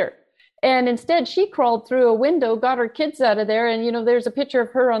shooter. And instead, she crawled through a window, got her kids out of there. And, you know, there's a picture of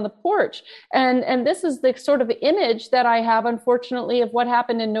her on the porch. And this is the sort of image that I have, unfortunately, of what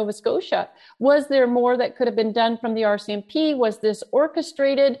happened in Nova Scotia. Was there more that could have been done from the RCMP? Was this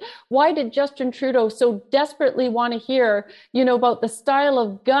orchestrated? Why did Justin Trudeau so desperately want to hear, you know, about the style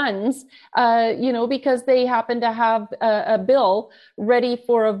of guns, you know, because they happen to have a bill ready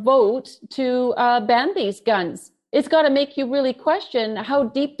for a vote to ban these guns? It's got to make you really question, how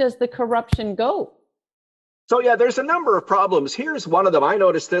deep does the corruption go? So, yeah, there's a number of problems. Here's one of them. I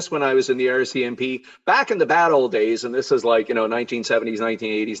noticed this when I was in the RCMP back in the bad old days. And this is like, you know, 1970s,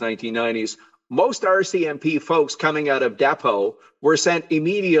 1980s, 1990s. Most RCMP folks coming out of depot were sent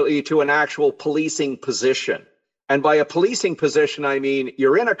immediately to an actual policing position. And by a policing position, I mean,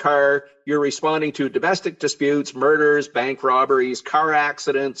 you're in a car, you're responding to domestic disputes, murders, bank robberies, car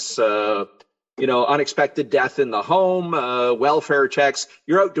accidents, you know, unexpected death in the home, welfare checks.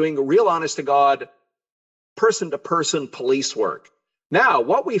 You're out doing real honest to God, person to person police work. Now,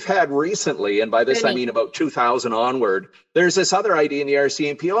 what we've had recently, and by this I mean about 2000 onward, there's this other idea in the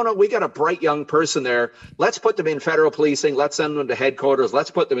RCMP. Oh no, we got a bright young person there. Let's put them in federal policing. Let's send them to headquarters. Let's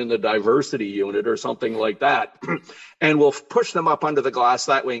put them in the diversity unit or something like that. And we'll push them up under the glass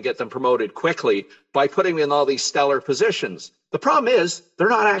that way and get them promoted quickly by putting them in all these stellar positions. The problem is they're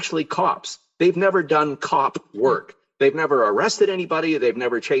not actually cops. They've never done cop work. They've never arrested anybody. They've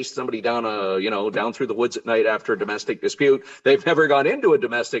never chased somebody down down through the woods at night after a domestic dispute. They've never gone into a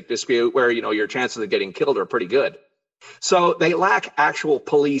domestic dispute where, you know, your chances of getting killed are pretty good. So they lack actual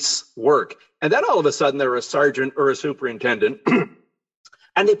police work. And then all of a sudden they're a sergeant or a superintendent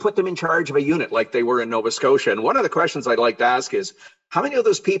and they put them in charge of a unit like they were in Nova Scotia. And one of the questions I'd like to ask is, how many of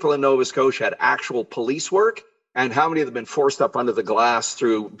those people in Nova Scotia had actual police work? And how many of them have been forced up under the glass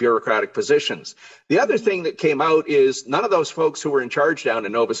through bureaucratic positions? The other thing that came out is none of those folks who were in charge down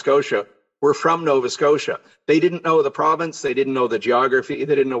in Nova Scotia were from Nova Scotia. They didn't know the province. They didn't know the geography.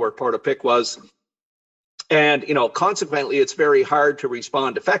 They didn't know where Port-au-Pic was. And, you know, consequently, it's very hard to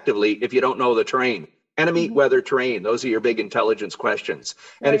respond effectively if you don't know the terrain. Enemy, weather, terrain. Those are your big intelligence questions.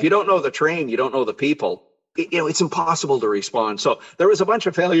 And if you don't know the terrain, you don't know the people. You know, it's impossible to respond. So there was a bunch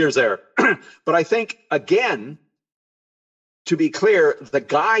of failures there. But I think, again, to be clear, the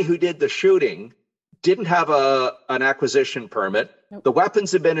guy who did the shooting didn't have an acquisition permit. Nope. The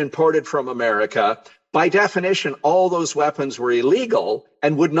weapons had been imported from America. By definition, all those weapons were illegal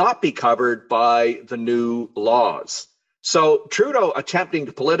and would not be covered by the new laws. So Trudeau attempting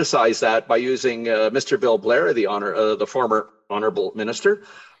to politicize that by using Mr. Bill Blair, the former honorable minister,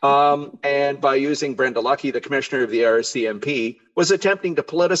 and by using Brenda Lucki, the commissioner of the RCMP, was attempting to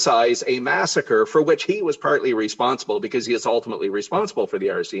politicize a massacre for which he was partly responsible because he is ultimately responsible for the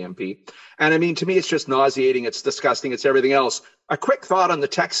RCMP. And I mean, to me, it's just nauseating. It's disgusting. It's everything else. A quick thought on the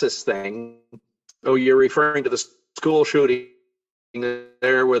Texas thing. Oh, you're referring to the school shooting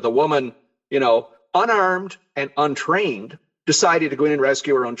there where the woman, unarmed and untrained, decided to go in and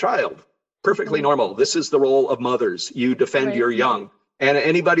rescue her own child. Perfectly normal. This is the role of mothers. You defend your young. And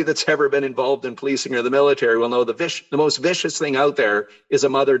anybody that's ever been involved in policing or the military will know the most vicious thing out there is a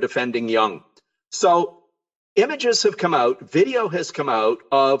mother defending young. So images have come out, video has come out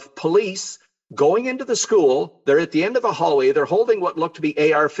of police going into the school. They're at the end of the hallway. They're holding what look to be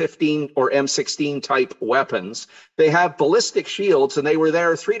AR-15 or M16 type weapons. They have ballistic shields, and they were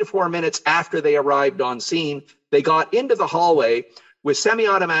there 3 to 4 minutes after they arrived on scene. They got into the hallway with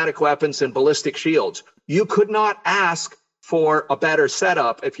semi-automatic weapons and ballistic shields. You could not ask for a better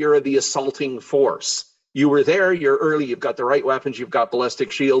setup if you're the assaulting force. You were there, you're early, you've got the right weapons, you've got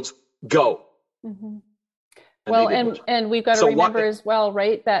ballistic shields, go. Mm-hmm. Well, and we've got to remember as well,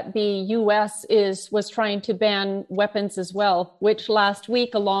 right, that the U.S. was trying to ban weapons as well, which last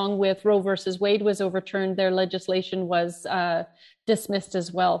week, along with Roe versus Wade was overturned, their legislation was dismissed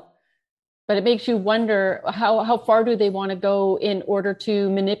as well. But it makes you wonder how far do they want to go in order to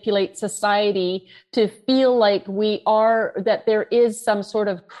manipulate society to feel like that there is some sort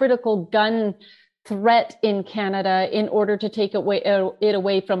of critical gun threat in Canada in order to take it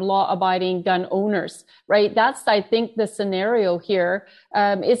away from law-abiding gun owners, right? That's, I think, the scenario here.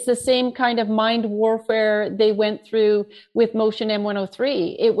 It's the same kind of mind warfare they went through with Motion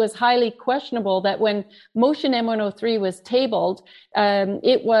M103. It was highly questionable that when Motion M103 was tabled,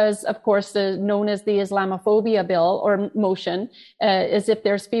 it was, of course, known as the Islamophobia bill or motion, as if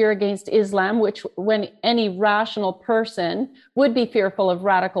there's fear against Islam, which when any rational person would be fearful of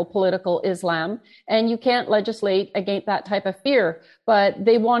radical political Islam. And you can't legislate against that type of fear. But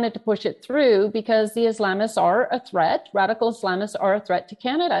they wanted to push it through because the Islamists are a threat. Radical Islamists are a threat to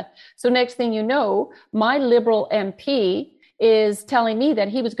Canada. So next thing you know, my Liberal MP is telling me that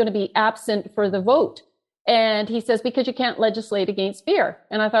he was going to be absent for the vote. And he says, because you can't legislate against fear.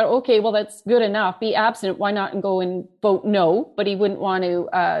 And I thought, okay, well, that's good enough. Be absent. Why not and go and vote no? But he wouldn't want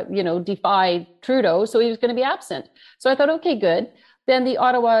to, defy Trudeau. So he was going to be absent. So I thought, okay, good. Then the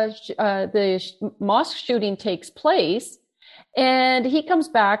Ottawa, mosque shooting takes place. And he comes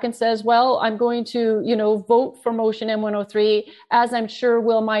back and says, well, I'm going to, vote for Motion M103, as I'm sure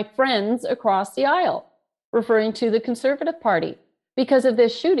will my friends across the aisle, referring to the Conservative Party. Because of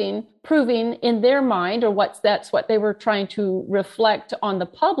this shooting, proving in their mind, or that's what they were trying to reflect on the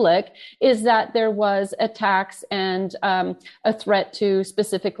public, is that there was attacks and a threat to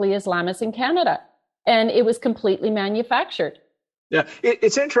specifically Islamists in Canada. And it was completely manufactured. Yeah,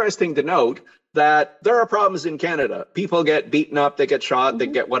 it's interesting to note that there are problems in Canada. People get beaten up, they get shot, they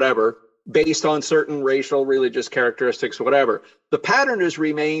get whatever, based on certain racial, religious characteristics, whatever. The pattern has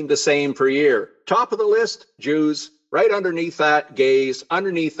remained the same for a year. Top of the list, Jews. Right underneath that, gays.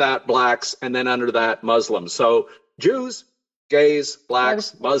 Underneath that, blacks. And then under that, Muslims. So Jews, gays,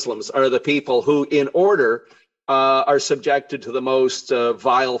 blacks, Muslims are the people who, in order, are subjected to the most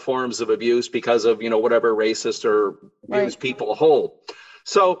vile forms of abuse because of, whatever racist or views people hold.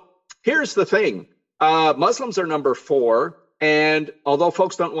 So here's the thing. Muslims are number 4. And although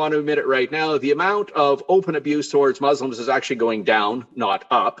folks don't want to admit it right now, the amount of open abuse towards Muslims is actually going down, not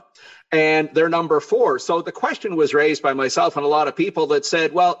up. And they're number 4. So the question was raised by myself and a lot of people that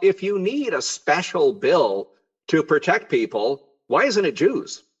said, well, if you need a special bill to protect people, why isn't it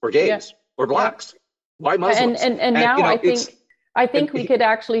Jews or gays or blacks? Why Muslims? And now I think we could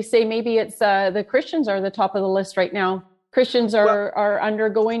actually say maybe it's the Christians are the top of the list right now. Christians are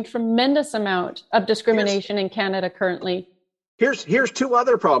undergoing tremendous amount of discrimination in Canada currently. Here's 2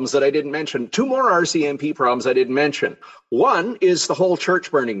 other problems that I didn't mention. 2 more RCMP problems I didn't mention. One is the whole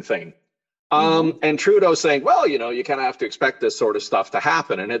church burning thing. And Trudeau saying, well, you kind of have to expect this sort of stuff to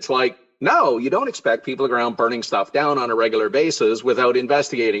happen. And it's like, no, you don't expect people to go around burning stuff down on a regular basis without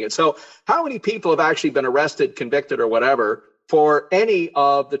investigating it. So how many people have actually been arrested, convicted, or whatever for any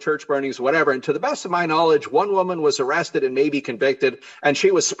of the church burnings, whatever? And to the best of my knowledge, one woman was arrested and maybe convicted, and she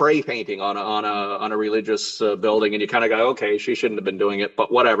was spray painting on a religious building. And you kind of go, okay, she shouldn't have been doing it,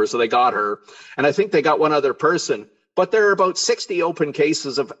 but whatever. So they got her. And I think they got one other person. But there are about 60 open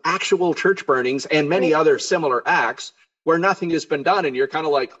cases of actual church burnings and many other similar acts where nothing has been done. And you're kind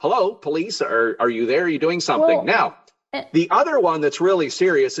of like, hello, police, are you there? Are you doing something? Now, the other one that's really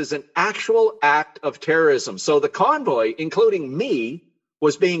serious is an actual act of terrorism. So the convoy, including me,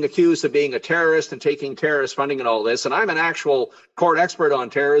 was being accused of being a terrorist and taking terrorist funding and all this. And I'm an actual court expert on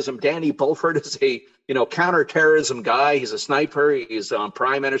terrorism. Danny Bulford is a counterterrorism guy. He's a sniper. He's on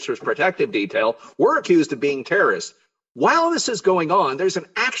Prime Minister's protective detail. We're accused of being terrorists. While this is going on, there's an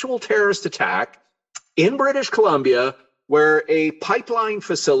actual terrorist attack in British Columbia where a pipeline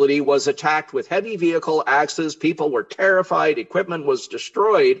facility was attacked with heavy vehicle axes. People were terrified. Equipment was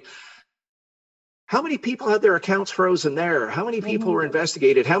destroyed. How many people had their accounts frozen there? How many people were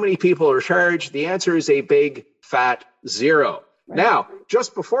investigated? How many people are charged? The answer is a big fat zero. Right. Now,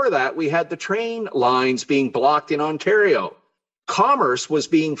 just before that, we had the train lines being blocked in Ontario. Commerce was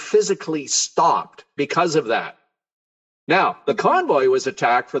being physically stopped because of that. Now, the convoy was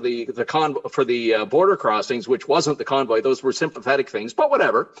attacked for the border crossings, which wasn't the convoy. Those were sympathetic things, but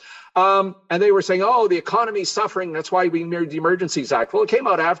whatever. And they were saying, oh, the economy's suffering. That's why we made the Emergencies Act. Well, it came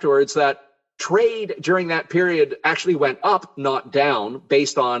out afterwards that trade during that period actually went up, not down,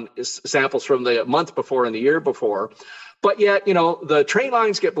 based on samples from the month before and the year before. But yet, the train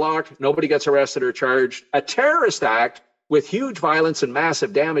lines get blocked. Nobody gets arrested or charged. A terrorist act with huge violence and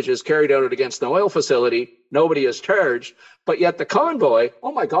massive damages carried out against an oil facility. Nobody is charged. But yet the convoy,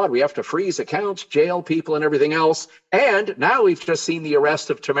 oh my God, we have to freeze accounts, jail people and everything else. And now we've just seen the arrest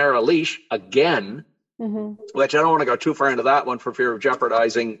of Tamara Leach again, which I don't want to go too far into that one for fear of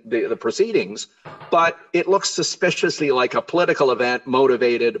jeopardizing the proceedings. But it looks suspiciously like a political event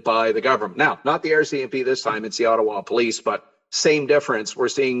motivated by the government. Now, not the RCMP this time, it's the Ottawa Police, but same difference. We're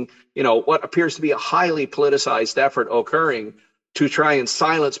seeing, what appears to be a highly politicized effort occurring to try and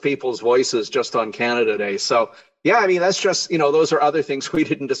silence people's voices just on Canada Day. So, yeah, I mean, that's just, those are other things we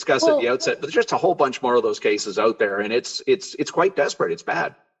didn't discuss at the outset, but there's just a whole bunch more of those cases out there. And it's quite desperate. It's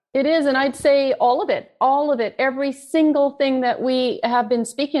bad. It is. And I'd say all of it, every single thing that we have been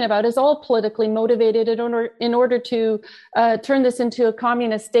speaking about is all politically motivated in order to turn this into a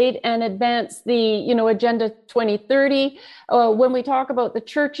communist state and advance the, Agenda 2030. When we talk about the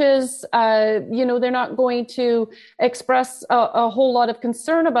churches, they're not going to express a whole lot of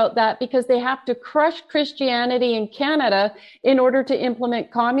concern about that because they have to crush Christianity in Canada in order to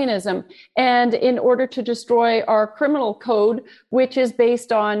implement communism and in order to destroy our criminal code, which is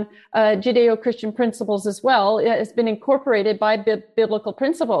based on Judeo-Christian principles as well. It's been incorporated by biblical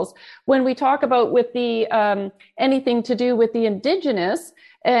principles. When we talk about with the anything to do with the Indigenous,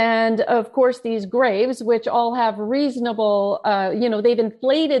 and of course these graves, which all have reasonable, they've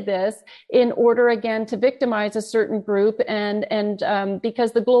inflated this in order again to victimize a certain group, and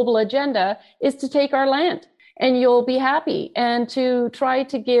because the global agenda is to take our land. And you'll be happy, and to try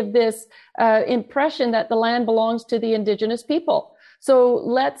to give this impression that the land belongs to the Indigenous people. So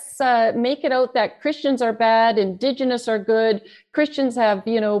let's make it out that Christians are bad, Indigenous are good, Christians have,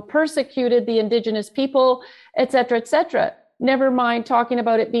 persecuted the Indigenous people, et cetera, et cetera. Never mind talking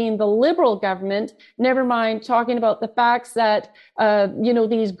about it being the Liberal government. Never mind talking about the facts that,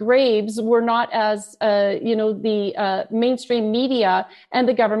 these graves were not as, the mainstream media and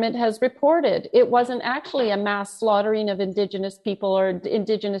the government has reported. It wasn't actually a mass slaughtering of Indigenous people or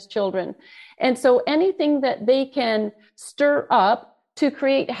Indigenous children. And so anything that they can stir up to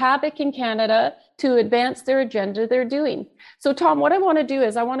create havoc in Canada, to advance their agenda, they're doing. So, Tom, what I want to do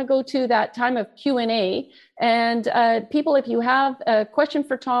is I want to go to that time of Q&A. And people, if you have a question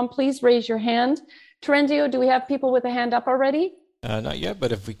for Tom, please raise your hand. Terenzio, do we have people with a hand up already? Not yet,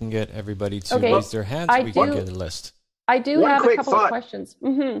 but if we can get everybody to raise their hands, we can get a list. I do have a couple of questions.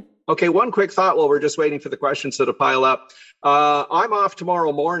 Okay, one quick thought while we're just waiting for the questions to pile up. I'm off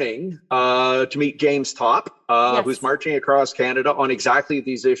tomorrow morning to meet James Topp, who's marching across Canada on exactly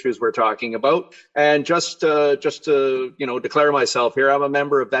these issues we're talking about. And just to declare myself here, I'm a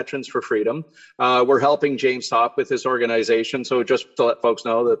member of Veterans for Freedom. We're helping James Topp with his organization. So just to let folks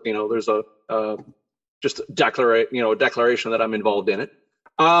know that there's a declaration that I'm involved in it.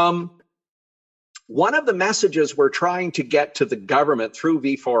 One of the messages we're trying to get to the government through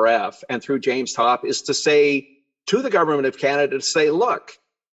V4F and through James Topp is to say to the government of Canada, to say, look,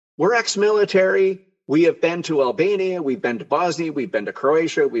 we're ex-military. We have been to Albania. We've been to Bosnia. We've been to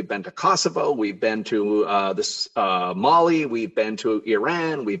Croatia. We've been to Kosovo. We've been to Mali. We've been to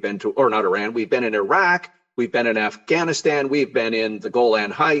Iran. We've been in Iraq. We've been in Afghanistan. We've been in the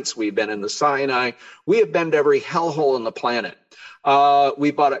Golan Heights. We've been in the Sinai. We have been to every hellhole on the planet.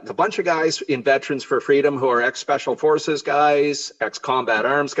 We bought a bunch of guys in Veterans for Freedom who are ex-Special Forces guys, ex-combat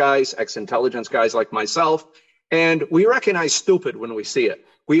arms guys, ex-intelligence guys like myself. And we recognize stupid when we see it.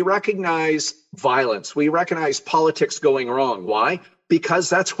 We recognize violence. We recognize politics going wrong. Why? Because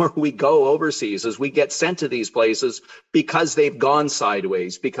that's where we go overseas, as we get sent to these places because they've gone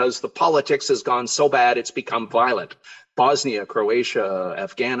sideways, because the politics has gone so bad it's become violent. Bosnia, Croatia,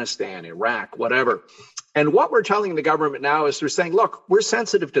 Afghanistan, Iraq, whatever. And what we're telling the government now is they're saying, look, we're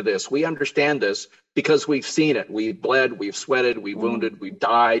sensitive to this. We understand this because we've seen it. We've bled, we've sweated, we've wounded, we've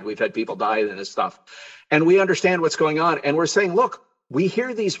died. We've had people die in this stuff. And we understand what's going on. And we're saying, look, we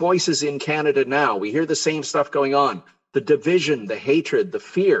hear these voices in Canada now. We hear the same stuff going on. the division, the hatred, the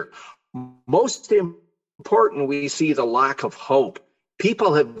fear. Most important, we see the lack of hope.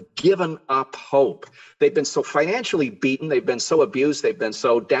 People have given up hope. They've been so financially beaten, they've been so abused, they've been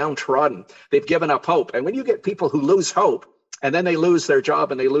so downtrodden, they've given up hope. And when you get people who lose hope, and then they lose their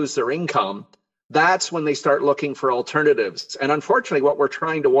job and they lose their income, that's when they start looking for alternatives. And unfortunately, what we're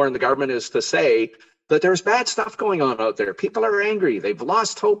trying to warn the government is to say that there's bad stuff going on out there. People are angry. They've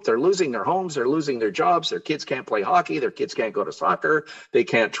lost hope. They're losing their homes. They're losing their jobs. Their kids can't play hockey. Their kids can't go to soccer. They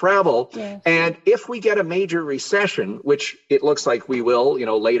can't travel. Yes. And if we get a major recession, which it looks like we will,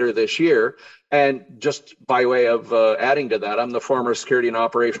 later this year, and just by way of adding to that, I'm the former security and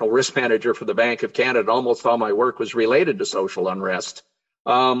operational risk manager for the Bank of Canada. Almost all my work was related to social unrest.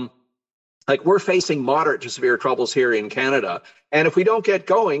 We're facing moderate to severe troubles here in Canada. And if we don't get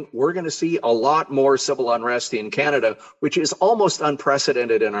going, we're going to see a lot more civil unrest in Canada, which is almost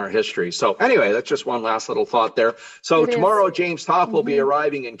unprecedented in our history. So anyway, that's just one last little thought there. So tomorrow, James Topp will be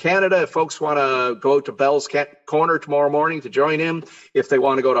arriving in Canada. If folks want to go to Bell's Corner tomorrow morning to join him, if they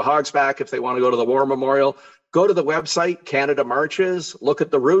want to go to Hogsback, if they want to go to the War Memorial, go to the website, Canada Marches, look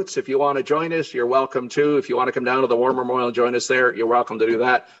at the routes. If you want to join us, you're welcome to. If you want to come down to the War Memorial and join us there, you're welcome to do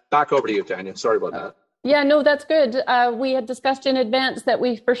that. Back over to you, Tanya. Sorry about that. Yeah, no, that's good. We had discussed in advance that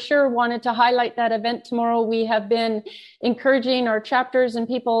we for sure wanted to highlight that event tomorrow. We have been encouraging our chapters and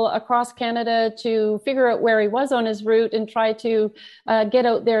people across Canada to figure out where he was on his route and try to get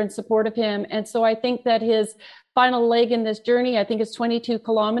out there in support of him. And so I think that his final leg in this journey, I think it's 22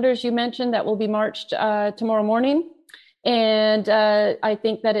 kilometers you mentioned, that will be marched tomorrow morning. And I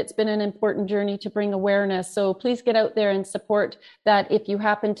think that it's been an important journey to bring awareness. So please get out there and support that if you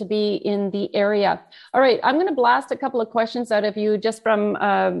happen to be in the area. All right, I'm going to blast a couple of questions out of you just from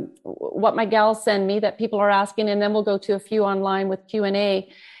what my gals send me that people are asking, and then we'll go to a few online with Q&A.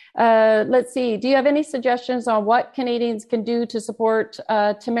 Let's see. Do you have any suggestions on what Canadians can do to support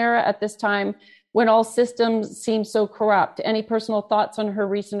Tamara at this time when all systems seem so corrupt? Any personal thoughts on her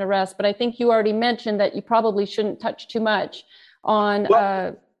recent arrest? But I think you already mentioned that you probably shouldn't touch too much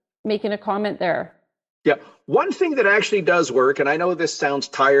on making a comment there. Yeah. One thing that actually does work, and I know this sounds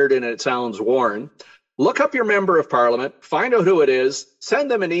tired and it sounds worn, look up your member of parliament, find out who it is,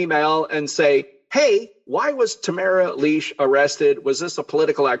 send them an email and say, hey, why was Tamara Leash arrested? Was this a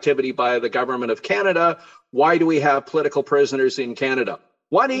political activity by the government of Canada? Why do we have political prisoners in Canada?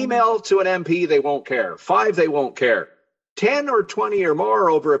 One email to an MP, they won't care. 5, they won't care. 10 or 20 or more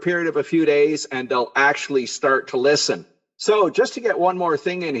over a period of a few days, and they'll actually start to listen. So just to get one more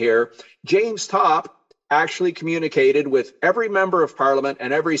thing in here, James Topp actually communicated with every member of parliament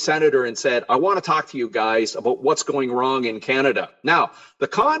and every senator and said, I want to talk to you guys about what's going wrong in Canada. Now, the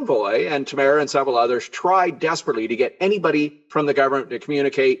convoy and Tamara and several others tried desperately to get anybody from the government to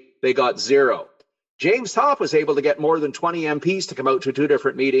communicate. They got 0. James Topp was able to get more than 20 MPs to come out to 2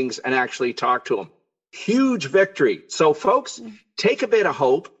 different meetings and actually talk to him. Huge victory. So folks, take a bit of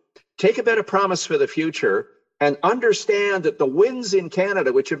hope, take a bit of promise for the future, and understand that the winds in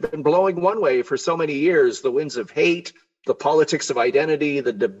Canada, which have been blowing one way for so many years, the winds of hate, the politics of identity,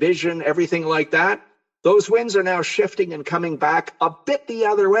 the division, everything like that, those winds are now shifting and coming back a bit the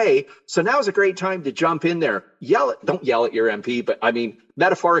other way. So now is a great time to jump in there. Don't yell at your MP, but I mean,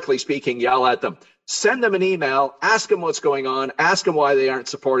 metaphorically speaking, yell at them. Send them an email, ask them what's going on, ask them why they aren't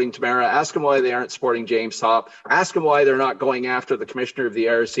supporting Tamara, ask them why they aren't supporting James Topp, ask them why they're not going after the commissioner of the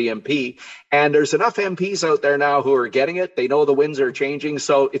RCMP. And there's enough MPs out there now who are getting it. They know the winds are changing,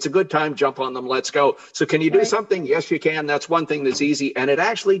 so it's a good time. Jump on them. Let's go. So can you do something? Yes, you can. That's one thing that's easy, and it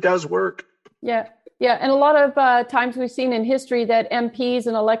actually does work. Yeah. Yeah, and a lot of times we've seen in history that MPs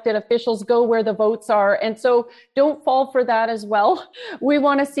and elected officials go where the votes are. And so don't fall for that as well. We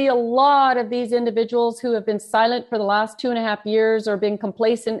want to see a lot of these individuals who have been silent for the last 2.5 years or been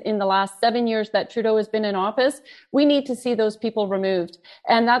complacent in the last 7 years that Trudeau has been in office. We need to see those people removed.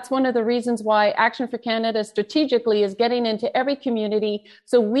 And that's one of the reasons why Action for Canada strategically is getting into every community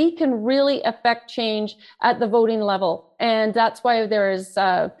so we can really affect change at the voting level. And that's why there is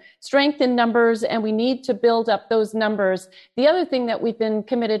strength in numbers, and we need to build up those numbers. The other thing that we've been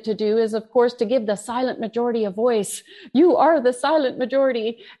committed to do is, of course, to give the silent majority a voice. You are the silent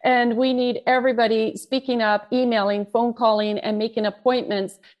majority, and we need everybody speaking up, emailing, phone calling, and making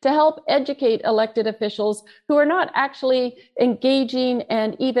appointments to help educate elected officials who are not actually engaging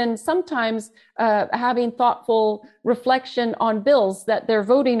and even sometimes having thoughtful reflection on bills that they're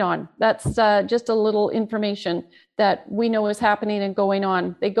voting on. That's just a little information that we know is happening and going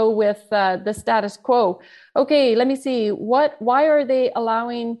on. They go with the status quo. Okay, let me see. Why are they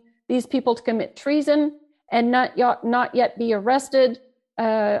allowing these people to commit treason and not yet be arrested?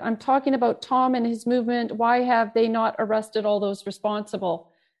 I'm talking about Tom and his movement. Why have they not arrested all those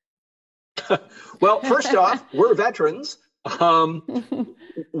responsible? Well, first off, we're veterans.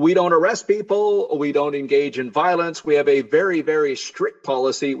 We don't arrest people. We don't engage in violence. We have a very, very strict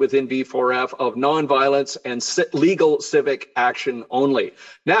policy within V4F of nonviolence and legal civic action only.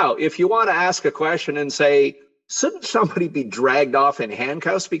 Now, if you want to ask a question and say, shouldn't somebody be dragged off in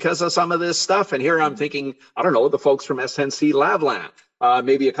handcuffs because of some of this stuff? And here I'm thinking, I don't know, the folks from SNC Lavalin.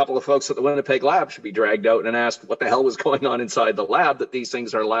 Maybe a couple of folks at the Winnipeg lab should be dragged out and asked what the hell was going on inside the lab that these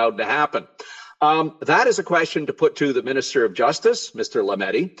things are allowed to happen. That is a question to put to the Minister of Justice, Mr.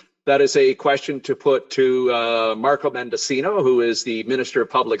 Lametti. That is a question to put to Marco Mendicino, who is the Minister of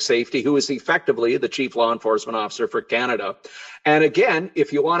Public Safety, who is effectively the Chief Law Enforcement Officer for Canada. And again,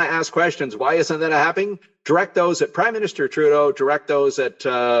 if you want to ask questions, why isn't that happening? Direct those at Prime Minister Trudeau, direct those at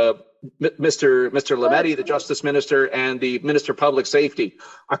Mr. Lametti, the Justice Minister, and the Minister of Public Safety.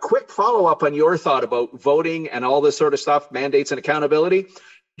 A quick follow-up on your thought about voting and all this sort of stuff, mandates and accountability.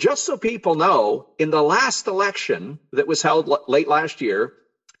 Just so people know, in the last election that was held late last year,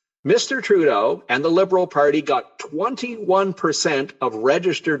 Mr. Trudeau and the Liberal Party got 21% of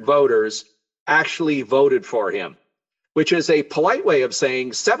registered voters actually voted for him, which is a polite way of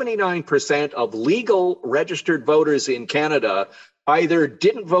saying 79% of legal registered voters in Canada either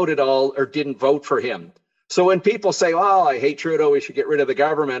didn't vote at all or didn't vote for him. So when people say, oh, I hate Trudeau, we should get rid of the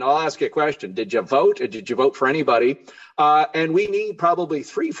government, I'll ask you a question. Did you vote or did you vote for anybody? And we need probably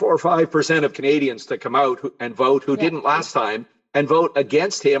 3, 4, 5% of Canadians to come out and vote who didn't last time and vote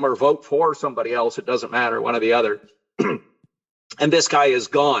against him or vote for somebody else. It doesn't matter, one or the other. And this guy is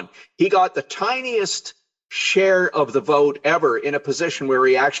gone. He got the tiniest share of the vote ever in a position where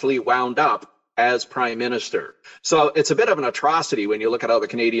he actually wound up as Prime Minister. So it's a bit of an atrocity when you look at how the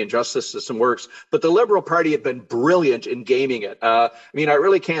Canadian justice system works. But the Liberal Party have been brilliant in gaming it. I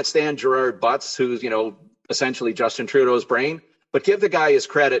really can't stand Gerard Butts, who's, essentially Justin Trudeau's brain. But give the guy his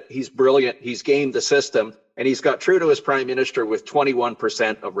credit. He's brilliant. He's gamed the system. And he's got Trudeau as Prime Minister with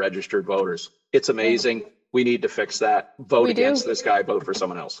 21% of registered voters. It's amazing. We need to fix that. Vote against this guy. Vote for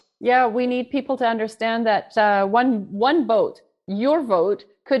someone else. Yeah, we need people to understand that one vote, your vote,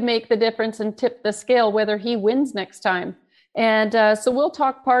 could make the difference and tip the scale whether he wins next time. And so we'll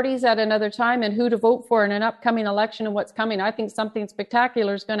talk parties at another time and who to vote for in an upcoming election and what's coming. I think something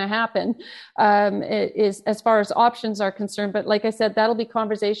spectacular is going to happen as far as options are concerned. But like I said, that'll be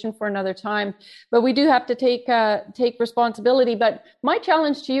conversation for another time. But we do have to take responsibility. But my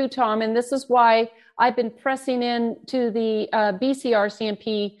challenge to you, Tom, and this is why I've been pressing in to the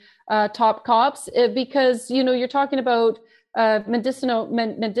BCRCMP top cops, because, you're talking about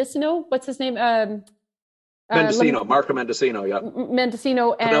Mendicino, what's his name? Mendicino, Marco Mendicino, yeah.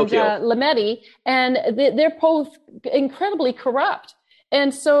 Mendicino and Lametti, and they're both incredibly corrupt.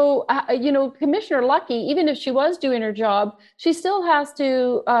 And so, Commissioner Lucky, even if she was doing her job, she still has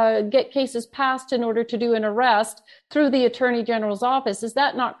to get cases passed in order to do an arrest through the Attorney General's office. Is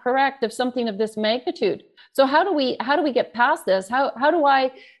that not correct of something of this magnitude? So how do we get past this? How do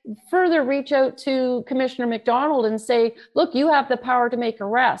I further reach out to Commissioner McDonald and say, look, you have the power to make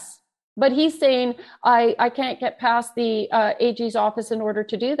arrests? But he's saying, I can't get past the AG's office in order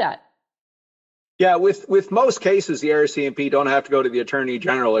to do that. Yeah, with most cases, the RCMP don't have to go to the Attorney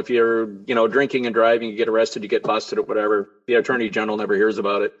General. If you're, drinking and driving, you get arrested, you get busted or whatever. The Attorney General never hears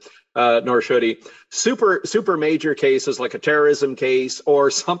about it, nor should he. Super major cases like a terrorism case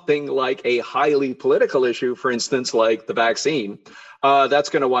or something like a highly political issue, for instance, like the vaccine, that's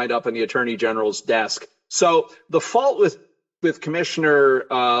going to wind up in the Attorney General's desk. So the fault with Commissioner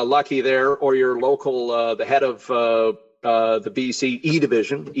Lucky there, or your local, the head of the BC E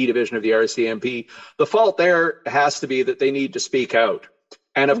division of the RCMP, the fault there has to be that they need to speak out.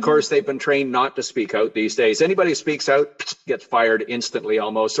 And of course, they've been trained not to speak out these days. Anybody who speaks out gets fired instantly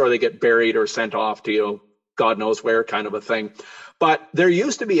almost, or they get buried or sent off to, God knows where, kind of a thing. But there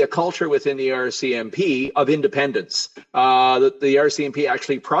used to be a culture within the RCMP of independence. The RCMP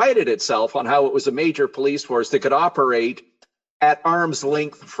actually prided itself on how it was a major police force that could operate at arm's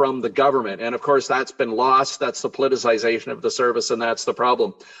length from the government. And of course, that's been lost. That's the politicization of the service, and that's the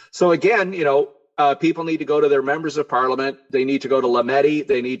problem. So again, people need to go to their members of parliament. They need to go to Lametti.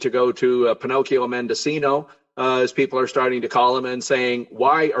 They need to go to Pinocchio Mendicino, as people are starting to call him, and saying,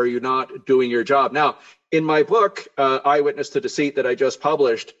 why are you not doing your job? Now, in my book, Eyewitness to Deceit, that I just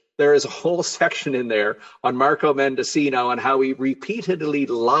published, there is a whole section in there on Marco Mendicino and how he repeatedly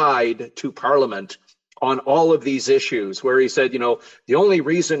lied to Parliament on all of these issues, where he said, the only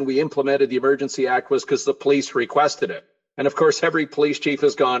reason we implemented the Emergency Act was because the police requested it. And of course, every police chief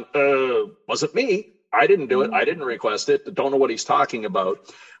has gone, wasn't me. I didn't do it. I didn't request it. Don't know what he's talking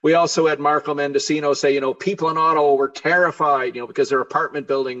about. We also had Marco Mendocino say, people in Ottawa were terrified, because their apartment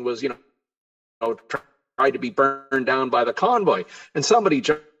building was, tried to be burned down by the convoy. And somebody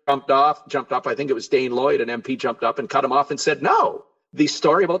jumped up. I think it was Dane Lloyd, an MP, jumped up and cut him off and said, no, the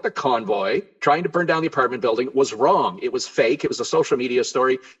story about the convoy trying to burn down the apartment building was wrong. It was fake. It was a social media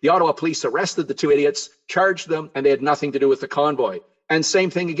story. The Ottawa police arrested the two idiots, charged them, and they had nothing to do with the convoy. And same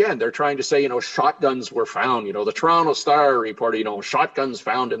thing again. They're trying to say, shotguns were found. The Toronto Star reported, shotguns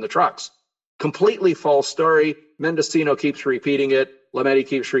found in the trucks. Completely false story. Mendocino keeps repeating it. Lametti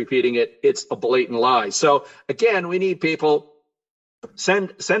keeps repeating it. It's a blatant lie. So again, we need people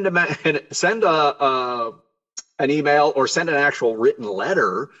send an email or send an actual written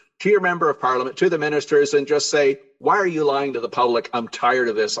letter to your member of parliament, to the ministers, and just say, why are you lying to the public? I'm tired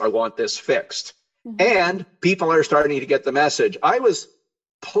of this. I want this fixed. Mm-hmm. And people are starting to get the message. I was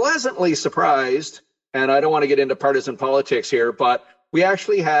pleasantly surprised, and I don't want to get into partisan politics here, but we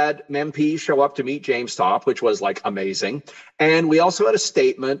actually had MPs show up to meet James Topp, which was amazing. And we also had a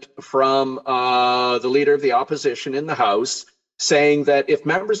statement from the leader of the opposition in the House saying that if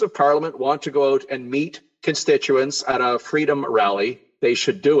members of parliament want to go out and meet constituents at a freedom rally, they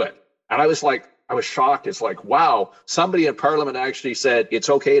should do it. And I was shocked. It's wow, somebody in parliament actually said it's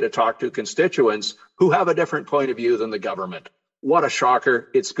okay to talk to constituents who have a different point of view than the government. What a shocker.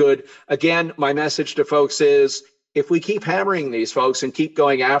 It's good. Again, my message to folks is, if we keep hammering these folks and keep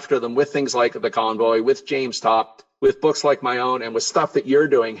going after them with things like the convoy, with James Topp, with books like my own, and with stuff that you're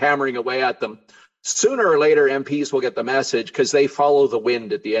doing, hammering away at them, sooner or later MPs will get the message, because they follow the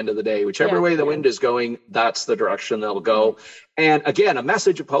wind at the end of the day. Whichever way the wind is going, that's the direction they'll go. And again, a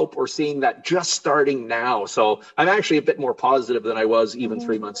message of hope. We're seeing that just starting now. So I'm actually a bit more positive than I was even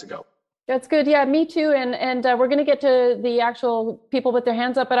 3 months ago. That's good. Yeah, me too. And we're going to get to the actual people with their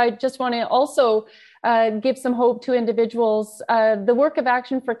hands up, but I just want to also give some hope to individuals. The work of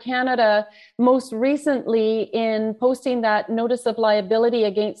Action for Canada, most recently in posting that notice of liability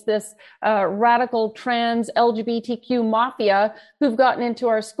against this radical trans LGBTQ mafia who've gotten into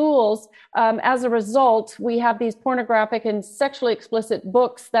our schools. As a result, we have these pornographic and sexually explicit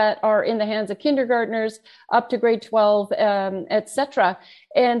books that are in the hands of kindergartners up to grade 12, etc.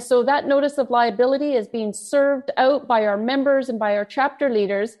 And so that notice of liability is being served out by our members and by our chapter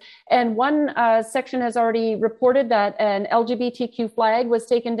leaders. And one section has already reported that an LGBTQ flag was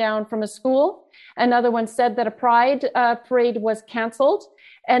taken down from a school. Another one said that a pride parade was canceled.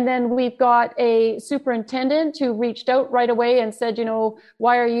 And then we've got a superintendent who reached out right away and said,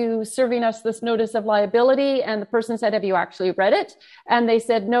 why are you serving us this notice of liability? And the person said, have you actually read it? And they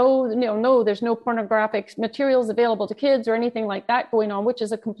said, no, there's no pornographic materials available to kids or anything like that going on, which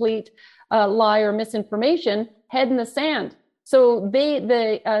is a complete lie or misinformation. Head in the sand. So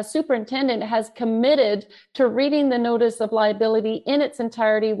the superintendent has committed to reading the notice of liability in its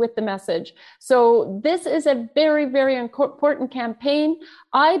entirety with the message. So this is a very, very important campaign.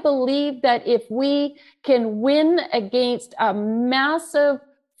 I believe that if we can win against a massive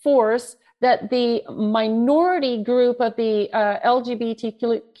force that the minority group of the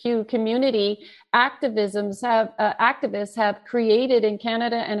LGBTQ community activists have created in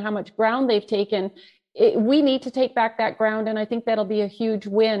Canada and how much ground they've taken, we need to take back that ground, and I think that'll be a huge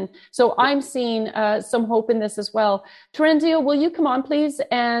win. So I'm seeing some hope in this as well. Terenzio, will you come on, please,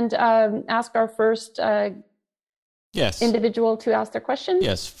 and ask our first individual to ask their question?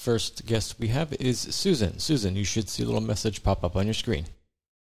 Yes, first guest we have is Susan. Susan, you should see a little message pop up on your screen.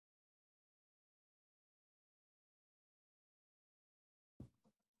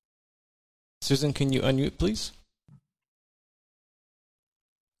 Susan, can you unmute, please?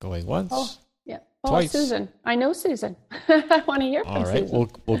 Going once. Oh, yeah. Twice. Susan. I know Susan. I want to hear from Susan. All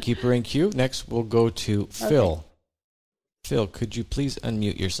right, we'll keep her in queue. Next, we'll go to Phil. Okay. Phil, could you please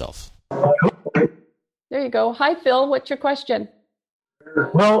unmute yourself? There you go. Hi, Phil. What's your question?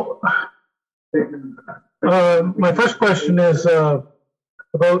 Well, my first question is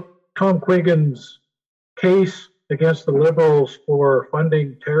about Tom Quiggin's case against the Liberals for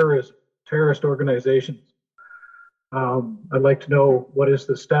funding terrorist organizations. I'd like to know what is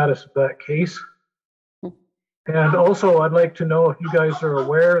the status of that case. And also, I'd like to know if you guys are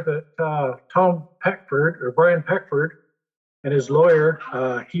aware that Brian Peckford and his lawyer,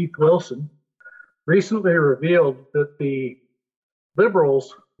 Heath Wilson, recently revealed that the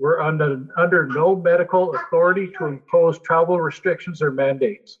Liberals were under no medical authority to impose travel restrictions or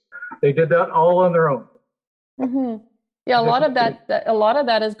mandates. They did that all on their own. Mm-hmm. Yeah, a lot of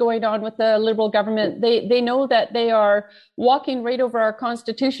that is going on with the Liberal government. They know that they are walking right over our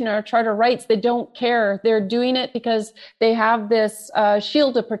Constitution, our Charter of Rights. They don't care. They're doing it because they have this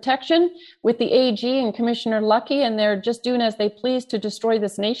shield of protection with the AG and Commissioner Lucky, and they're just doing as they please to destroy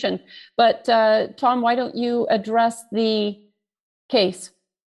this nation. But Tom, why don't you address the case?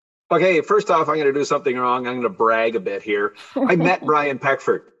 Okay, first off, I'm going to do something wrong. I'm going to brag a bit here. I met Brian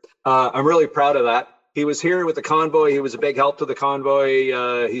Peckford. I'm really proud of that. He was here with the convoy. He was a big help to the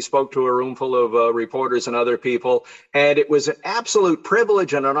convoy. He spoke to a room full of reporters and other people. And it was an absolute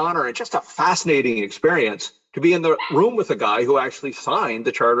privilege and an honor and just a fascinating experience to be in the room with a guy who actually signed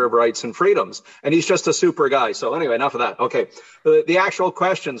the Charter of Rights and Freedoms. And he's just a super guy. So anyway, enough of that. Okay, the actual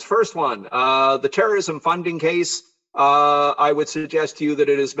questions. First one, the terrorism funding case. I would suggest to you that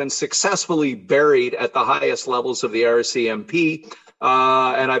it has been successfully buried at the highest levels of the RCMP.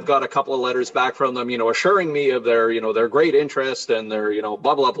 And I've got a couple of letters back from them, assuring me of their great interest and their,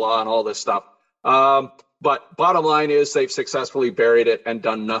 blah, blah, blah, and all this stuff. But bottom line is they've successfully buried it and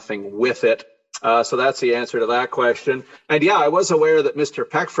done nothing with it. So that's the answer to that question. And yeah, I was aware that Mr.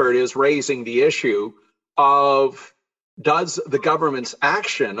 Peckford is raising the issue of, does the government's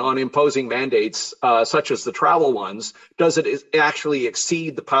action on imposing mandates, such as the travel ones, does it actually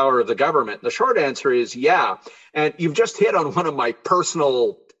exceed the power of the government? The short answer is yeah. And you've just hit on one of my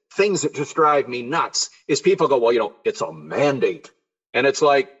personal things that just drive me nuts, is people go, well, it's a mandate. And it's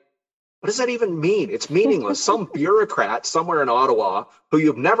like, what does that even mean? It's meaningless. Some bureaucrat somewhere in Ottawa who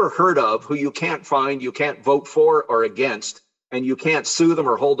you've never heard of, who you can't find, you can't vote for or against, and you can't sue them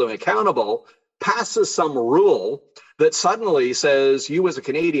or hold them accountable, passes some rule that suddenly says you as a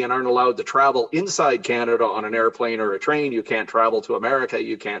Canadian aren't allowed to travel inside Canada on an airplane or a train. You can't travel to America.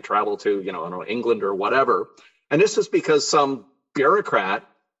 You can't travel to, England or whatever. And this is because some bureaucrat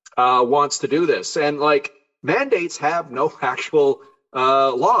wants to do this. And mandates have no actual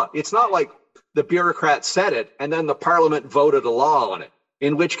law. It's not like the bureaucrat said it and then the parliament voted a law on it.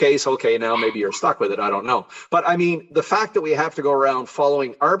 In which case, okay, now maybe you're stuck with it. I don't know. But I mean, the fact that we have to go around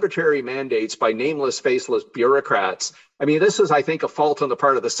following arbitrary mandates by nameless, faceless bureaucrats, I mean, this is, I think, a fault on the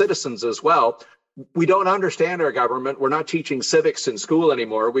part of the citizens as well. We don't understand our government. We're not teaching civics in school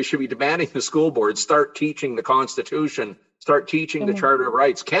anymore. We should be demanding the school board start teaching the Constitution, start teaching the Charter of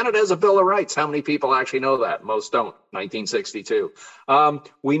Rights. Canada has a Bill of Rights. How many people actually know that? Most don't. 1962.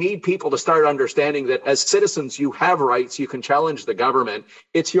 We need people to start understanding that as citizens, you have rights. You can challenge the government.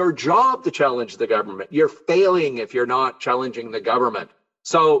 It's your job to challenge the government. You're failing if you're not challenging the government.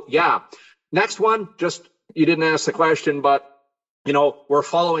 So, yeah. Next one, you didn't ask the question, but, we're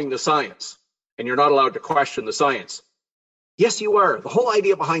following the science. And you're not allowed to question the science. Yes, you are. The whole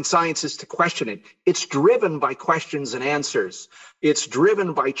idea behind science is to question it. It's driven by questions and answers. It's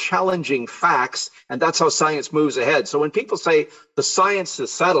driven by challenging facts, and that's how science moves ahead. So when people say the science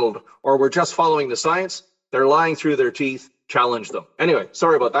is settled or we're just following the science, they're lying through their teeth. Challenge them. Anyway,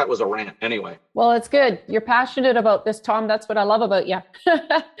 sorry about that. Was a rant. Anyway. Well, it's good. You're passionate about this, Tom. That's what I love about you.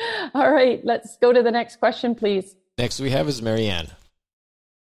 All right, let's go to the next question, please. Next we have is Marianne.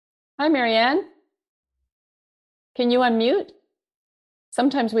 Hi, Marianne. Can you unmute?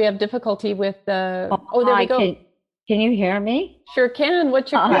 Sometimes we have difficulty with the... Oh, there we go. Can you hear me? Sure can.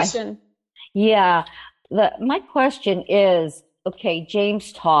 What's your question? Yeah. My question is, okay,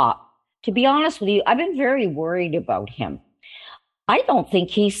 James Topp. To be honest with you, I've been very worried about him. I don't think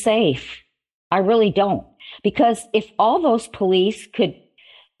he's safe. I really don't. Because if all those police could,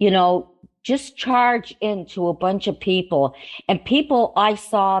 just charge into a bunch of people, and people I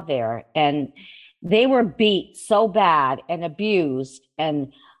saw there, and they were beat so bad and abused,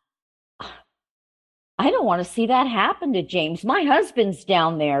 and I don't want to see that happen to James. My husband's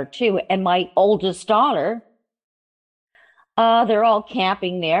down there too, and my oldest daughter. They're all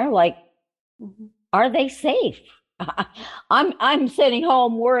camping there. Are they safe? I'm sitting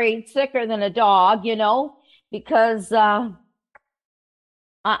home worried, sicker than a dog, because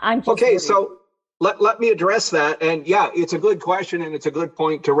I'm just okay. worried. So let me address that. And yeah, it's a good question and it's a good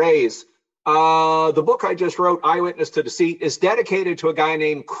point to raise. The book I just wrote, Eyewitness to Deceit, is dedicated to a guy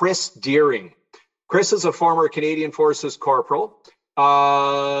named Chris Deering. Chris is a former Canadian Forces corporal.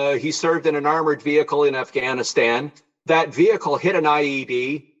 He served in an armored vehicle in Afghanistan. That vehicle hit an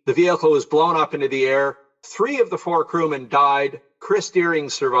IED. The vehicle was blown up into the air. 3 of the 4 crewmen died. Chris Deering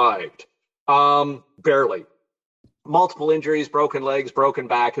survived. Barely. Multiple injuries, broken legs, broken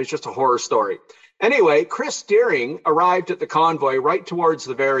back. It was just a horror story. Anyway, Chris Deering arrived at the convoy right towards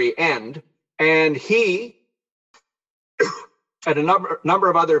the very end, and he and a number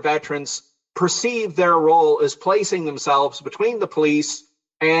of other veterans perceived their role as placing themselves between the police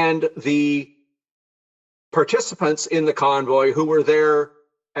and the participants in the convoy who were there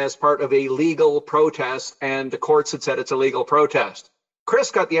as part of a legal protest, and the courts had said it's a legal protest.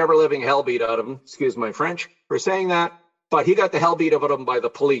 Chris got the ever-living hell beat out of him, excuse my French for saying that, but he got the hell beat out of him by the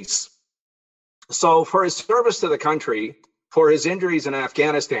police. So for his service to the country, for his injuries in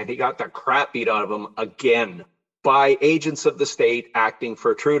Afghanistan, he got the crap beat out of him again by agents of the state acting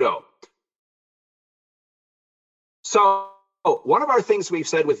for Trudeau. So one of our things we've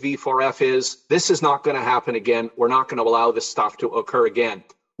said with V4F is this is not going to happen again. We're not going to allow this stuff to occur again.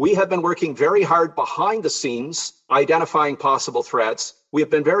 We have been working very hard behind the scenes, identifying possible threats. We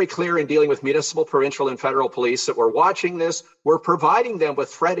have been very clear in dealing with municipal, provincial, and federal police that we're watching this. We're providing them with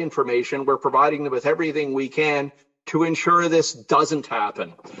threat information. We're providing them with everything we can to ensure this doesn't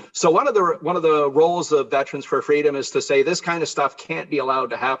happen. So one of the roles of Veterans for Freedom is to say this kind of stuff can't be allowed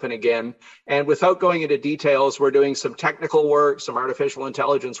to happen again. And without going into details, we're doing some technical work, some artificial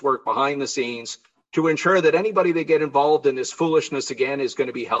intelligence work behind the scenes to ensure that anybody that get involved in this foolishness again is going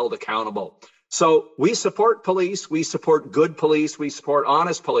to be held accountable. So we support police, we support good police, we support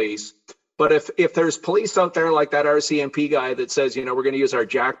honest police. But if there's police out there like that RCMP guy that says, we're going to use our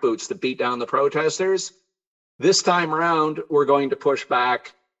jackboots to beat down the protesters, this time around, we're going to push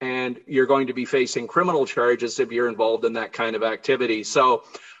back, and you're going to be facing criminal charges if you're involved in that kind of activity. So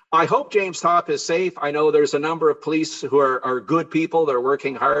I hope James Topp is safe. I know there's a number of police who are good people. They're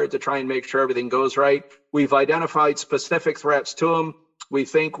working hard to try and make sure everything goes right. We've identified specific threats to him. We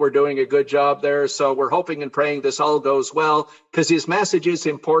think we're doing a good job there. So we're hoping and praying this all goes well, because his message is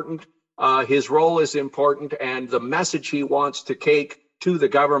important. His role is important, and the message he wants to take to the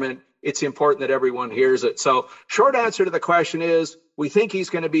government, it's important that everyone hears it. So short answer to the question is, we think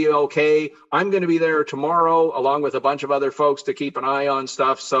he's going to be okay. I'm going to be there tomorrow, along with a bunch of other folks, to keep an eye on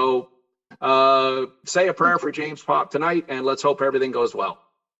stuff. So say a prayer for James Topp tonight, and let's hope everything goes well.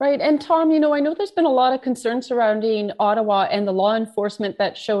 Right. And Tom, I know there's been a lot of concern surrounding Ottawa and the law enforcement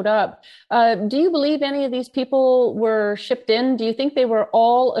that showed up. Do you believe any of these people were shipped in? Do you think they were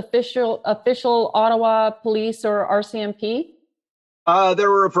all official Ottawa police or RCMP?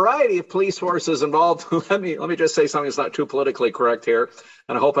 There were a variety of police forces involved. Let me just say something that's not too politically correct here,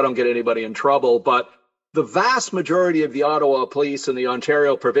 and I hope I don't get anybody in trouble. But the vast majority of the Ottawa police and the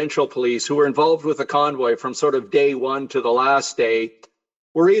Ontario provincial police who were involved with the convoy from sort of day one to the last day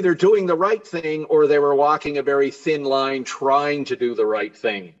were either doing the right thing or they were walking a very thin line trying to do the right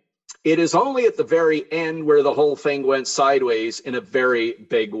thing. It is only at the very end where the whole thing went sideways in a very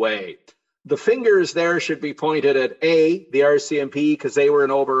big way. The fingers there should be pointed at the RCMP, because they were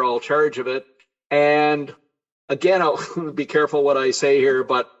in overall charge of it. And again, I'll be careful what I say here,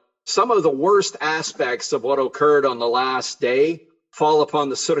 but some of the worst aspects of what occurred on the last day fall upon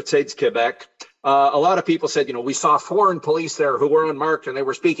the Sûreté de Québec. A lot of people said, we saw foreign police there who were unmarked and they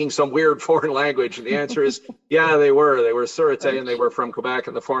were speaking some weird foreign language. And the answer is, yeah, they were. They were Sûreté and they were from Quebec,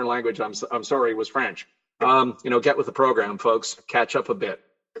 and the foreign language, I'm sorry, was French. Get with the program, folks. Catch up a bit.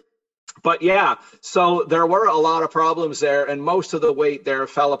 But yeah, so there were a lot of problems there, and most of the weight there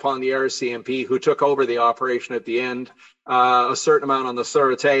fell upon the RCMP, who took over the operation at the end, a certain amount on the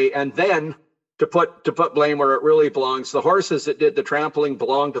Sûreté, and then to put blame where it really belongs, the horses that did the trampling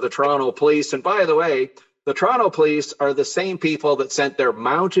belonged to the Toronto police. And by the way, the Toronto police are the same people that sent their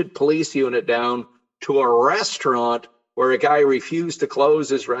mounted police unit down to a restaurant where a guy refused to close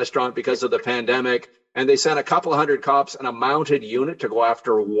his restaurant because of the pandemic. And they sent a couple of hundred cops and a mounted unit to go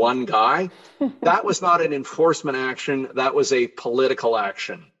after one guy. That was not an enforcement action. That was a political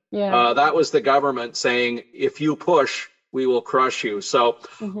action. Yeah. That was the government saying, if you push, we will crush you. So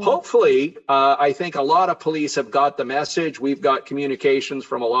hopefully, I think a lot of police have got the message. We've got communications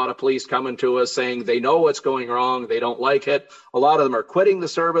from a lot of police coming to us saying they know what's going wrong. They don't like it. A lot of them are quitting the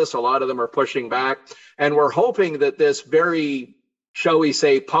service. A lot of them are pushing back. And we're hoping that this very, shall we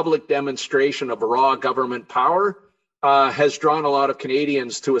say, public demonstration of raw government power has drawn a lot of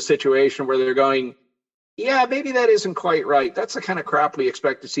Canadians to a situation where they're going, yeah, maybe that isn't quite right. That's the kind of crap we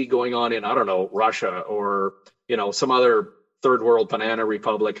expect to see going on in, I don't know, Russia or, some other third world banana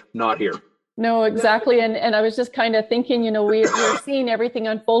republic, not here. No, exactly. And I was just kind of thinking, we're seeing everything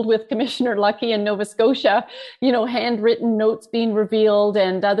unfold with Commissioner Lucky in Nova Scotia, handwritten notes being revealed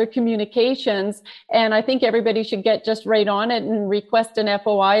and other communications. And I think everybody should get just right on it and request an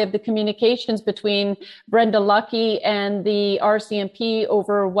FOI of the communications between Brenda Lucky and the RCMP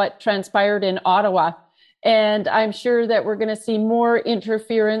over what transpired in Ottawa. And I'm sure that we're going to see more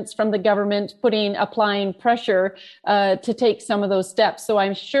interference from the government applying pressure to take some of those steps. So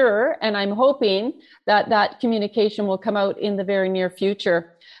I'm sure, and I'm hoping that communication will come out in the very near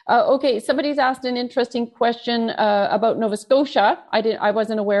future. Okay, somebody's asked an interesting question about Nova Scotia. I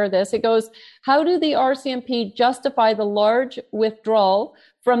wasn't aware of this. It goes, how do the RCMP justify the large withdrawal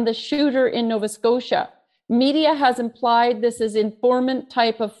from the shooter in Nova Scotia? Media has implied this is informant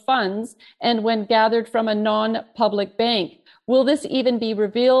type of funds and when gathered from a non-public bank. Will this even be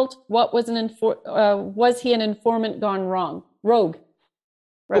revealed? Was he an informant gone wrong? Rogue.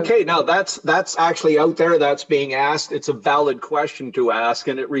 Okay, now that's actually out there. That's being asked. It's a valid question to ask,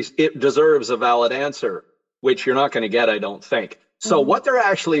 and it deserves a valid answer, which you're not going to get, I don't think. So what they're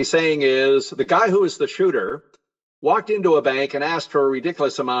actually saying is the guy who was the shooter walked into a bank and asked for a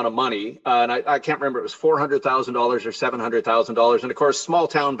ridiculous amount of money, and I can't remember, it was $400,000 or $700,000. And of course, small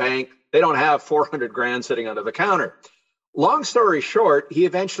town bank, they don't have 400 grand sitting under the counter. Long story short, he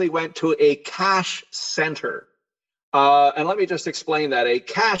eventually went to a cash center. And let me just explain that. A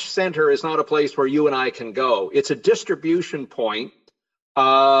cash center is not a place where you and I can go. It's a distribution point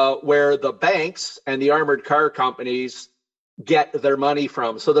where the banks and the armored car companies get their money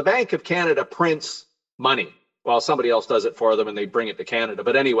from. So the Bank of Canada prints money. Well, somebody else does it for them and they bring it to Canada.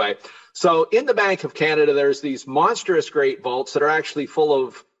 But anyway, so in the Bank of Canada, there's these monstrous great vaults that are actually full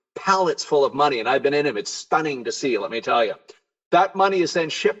of pallets full of money. And I've been in them. It's stunning to see, let me tell you. That money is then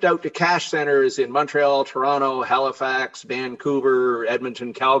shipped out to cash centers in Montreal, Toronto, Halifax, Vancouver,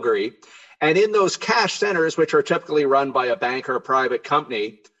 Edmonton, Calgary. And in those cash centers, which are typically run by a bank or a private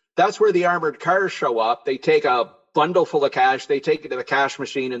company, that's where the armored cars show up. They take a bundle full of cash, they take it to the cash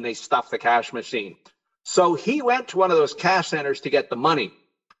machine, and they stuff the cash machine. So he went to one of those cash centers to get the money.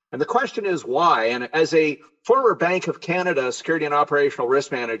 And the question is why? And as a former Bank of Canada security and operational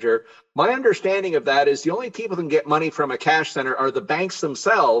risk manager, my understanding of that is the only people who can get money from a cash center are the banks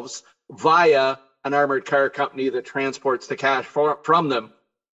themselves via an armored car company that transports the cash from them,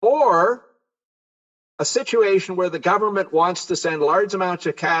 or a situation where the government wants to send large amounts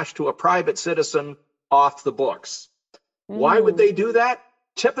of cash to a private citizen off the books. Why would they do that?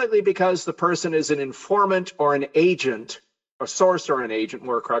 Typically because the person is an informant or an agent, a source or an agent,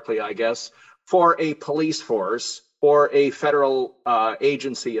 more correctly, I guess, for a police force or a federal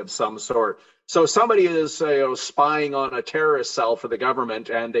agency of some sort. So somebody is spying on a terrorist cell for the government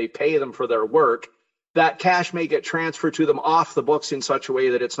and they pay them for their work. That cash may get transferred to them off the books in such a way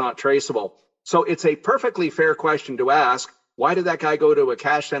that it's not traceable. So it's a perfectly fair question to ask, why did that guy go to a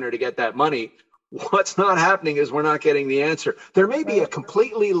cash center to get that money? What's not happening is we're not getting the answer. There may be a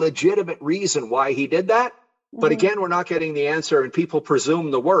completely legitimate reason why he did that, but again, we're not getting the answer and people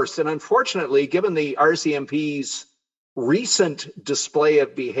presume the worst. And unfortunately, given the RCMP's recent display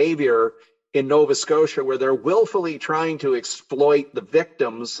of behavior in Nova Scotia, where they're willfully trying to exploit the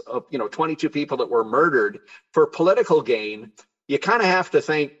victims of, 22 people that were murdered for political gain, you kind of have to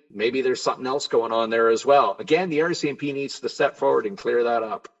think maybe there's something else going on there as well. Again, the RCMP needs to step forward and clear that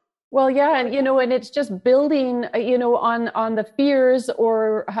up. Well, yeah, and and it's just building, on the fears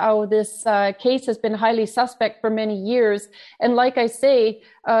or how this case has been highly suspect for many years. And like I say,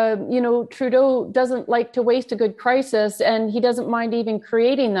 Trudeau doesn't like to waste a good crisis, and he doesn't mind even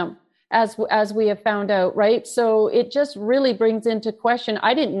creating them, as we have found out, right? So it just really brings into question.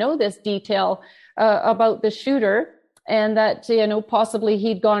 I didn't know this detail about the shooter, and that, possibly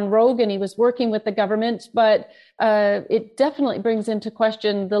he'd gone rogue and he was working with the government, but it definitely brings into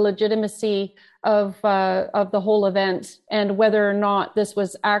question the legitimacy of the whole event and whether or not this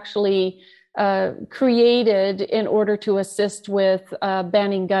was actually created in order to assist with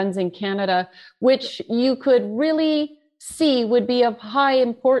banning guns in Canada, which you could really see would be of high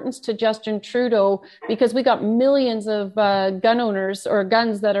importance to Justin Trudeau, because we got millions of gun owners or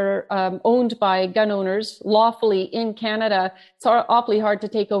guns that are owned by gun owners lawfully in Canada. It's awfully hard to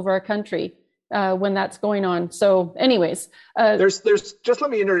take over a country when that's going on. So anyways, there's just let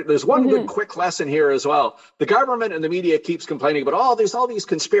me interrupt. There's one good quick lesson here as well. The government and the media keeps complaining about, there's all these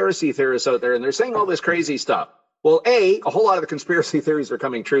conspiracy theorists out there and they're saying all this crazy stuff. Well, a whole lot of the conspiracy theories are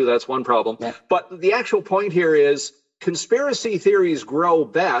coming true. That's one problem. Yeah. But the actual point here is conspiracy theories grow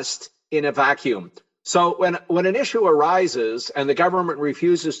best in a vacuum. So when an issue arises and the government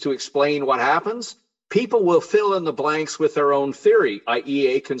refuses to explain what happens, people will fill in the blanks with their own theory, i.e.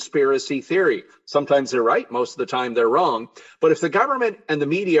 a conspiracy theory. Sometimes they're right, most of the time they're wrong. But if the government and the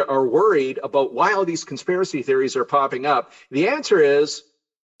media are worried about why all these conspiracy theories are popping up, the answer is,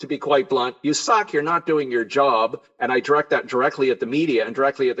 to be quite blunt, you suck, you're not doing your job. And I direct that directly at the media and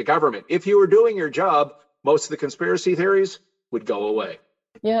directly at the government. If you were doing your job, most of the conspiracy theories would go away.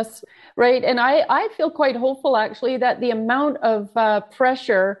 Yes, right. And I feel quite hopeful, actually, that the amount of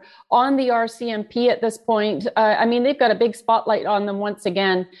pressure on the RCMP at this point, I mean, they've got a big spotlight on them once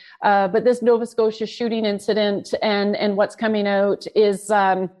again, but this Nova Scotia shooting incident and what's coming out is,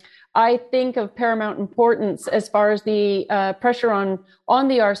 I think, of paramount importance as far as the pressure on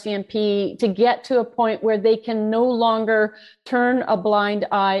the RCMP to get to a point where they can no longer turn a blind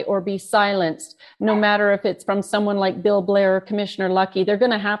eye or be silenced, no matter if it's from someone like Bill Blair or Commissioner Lucky. They're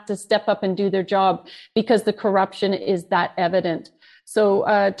going to have to step up and do their job because the corruption is that evident. So,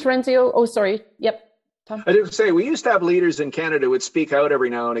 Terenzio, oh, sorry. Yep. Tom? I did say, we used to have leaders in Canada who would speak out every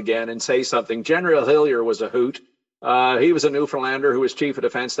now and again and say something. General Hillier was a hoot. He was a Newfoundlander who was chief of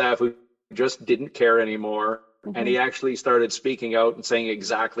defense staff who just didn't care anymore. Mm-hmm. And he actually started speaking out and saying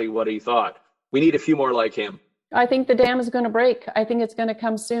exactly what he thought. We need a few more like him. I think the dam is going to break. I think it's going to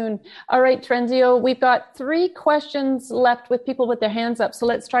come soon. All right, Terenzio, we've got 3 questions left with people with their hands up. So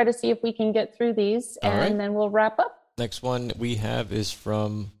let's try to see if we can get through these, and then we'll wrap up. Next one we have is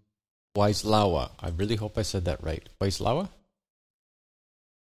from Waislawa. I really hope I said that right. Waislawa?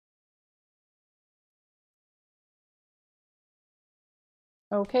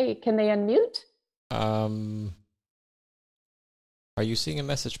 Okay, can they unmute? Are you seeing a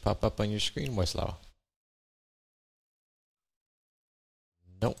message pop up on your screen, Waislawa?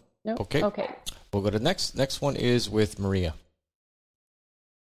 No. Okay. We'll go to next. Next one is with Maria.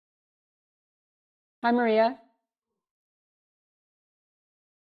 Hi, Maria.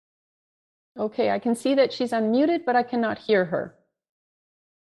 Okay, I can see that she's unmuted, but I cannot hear her.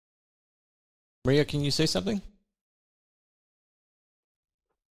 Maria, can you say something?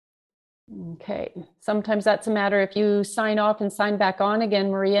 Okay, sometimes that's a matter if you sign off and sign back on again,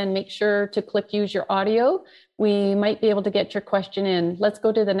 Maria, and make sure to click use your audio. We might be able to get your question in. Let's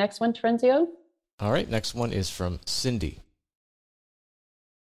go to the next one, Terenzio. All right, next one is from Cindy.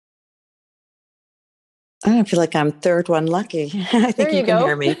 I feel like I'm third one lucky. I think you can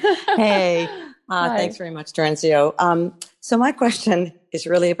hear me. Hey, thanks very much, Terenzio. So my question is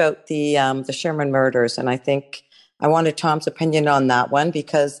really about the Sherman murders, and I think I wanted Tom's opinion on that one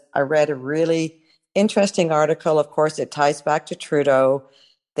because I read a really interesting article. Of course, it ties back to Trudeau.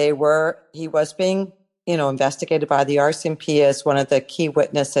 He was being, investigated by the RCMP as one of the key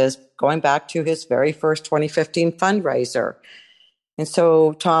witnesses going back to his very first 2015 fundraiser. And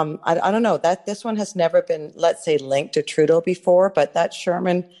so, Tom, I don't know that this one has never been, let's say, linked to Trudeau before, but that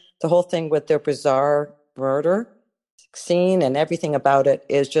Sherman, the whole thing with their bizarre murder scene and everything about it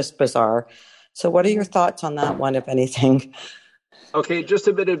is just bizarre. So what are your thoughts on that one, if anything? Okay, just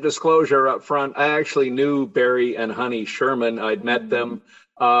a bit of disclosure up front. I actually knew Barry and Honey Sherman. I'd met them.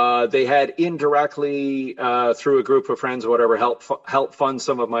 They had indirectly, through a group of friends or whatever, helped fund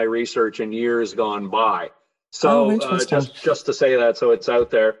some of my research in years gone by. So just to say that, so it's out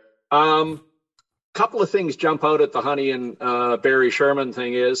there. Couple of things jump out at the Honey and Barry Sherman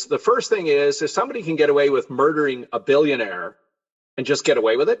thing is, the first thing is, if somebody can get away with murdering a billionaire and just get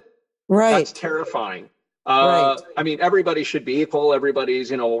away with it, right, that's terrifying. Right. I mean, everybody should be equal.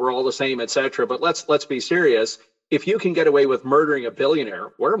 Everybody's, we're all the same, etc. But let's be serious. If you can get away with murdering a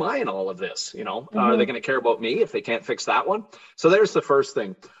billionaire, where am I in all of this? Are they going to care about me if they can't fix that one? So there's the first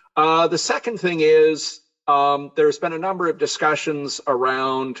thing. The second thing is there's been a number of discussions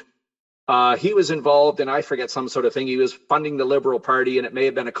around he was involved in, I forget, some sort of thing. He was funding the Liberal Party, and it may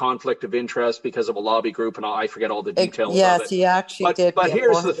have been a conflict of interest because of a lobby group, and I forget all the details of it. Yes, he actually did. But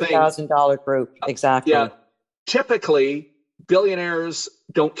here's the thing. $400,000 group, exactly. Yeah, typically, billionaires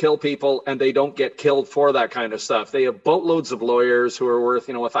don't kill people, and they don't get killed for that kind of stuff. They have boatloads of lawyers who are worth,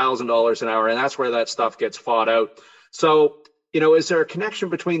 $1,000 an hour, and that's where that stuff gets fought out. So, is there a connection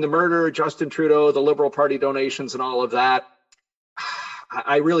between the murder, Justin Trudeau, the Liberal Party donations, and all of that?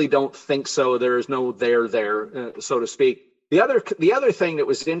 I really don't think so. There is no there, so to speak. The other thing that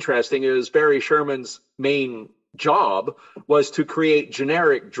was interesting is Barry Sherman's main job was to create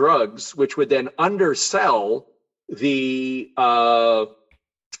generic drugs, which would then undersell the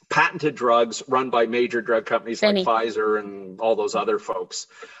patented drugs run by major drug companies like Pfizer and all those other folks.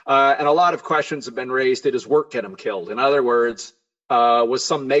 And a lot of questions have been raised. Did his work get him killed? In other words, was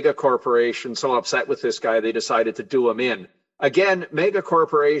some mega corporation so upset with this guy they decided to do him in? Again, mega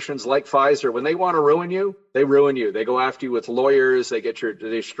corporations like Pfizer, when they want to ruin you, they ruin you. They go after you with lawyers. They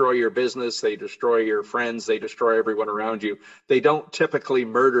destroy your business. They destroy your friends. They destroy everyone around you. They don't typically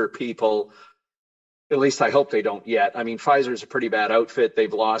murder people. At least I hope they don't yet. I mean, Pfizer's a pretty bad outfit.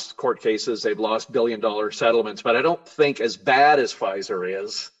 They've lost court cases. They've lost billion-dollar settlements. But I don't think as bad as Pfizer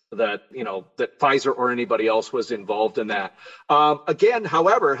is that Pfizer or anybody else was involved in that. Again,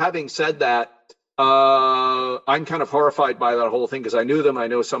 however, having said that, I'm kind of horrified by that whole thing because I knew them. I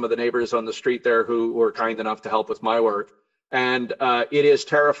know some of the neighbors on the street there who were kind enough to help with my work. And it is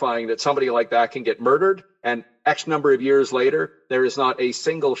terrifying that somebody like that can get murdered, and X number of years later, there is not a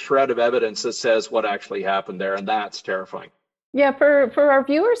single shred of evidence that says what actually happened there, and that's terrifying. Yeah, for our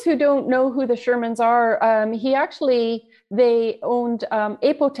viewers who don't know who the Shermans are, they owned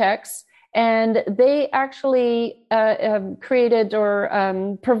Apotex, and they actually created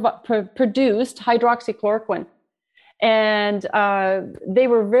or produced hydroxychloroquine. And they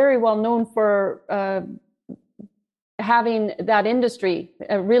were very well known for having that industry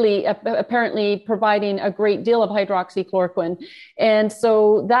really apparently providing a great deal of hydroxychloroquine. And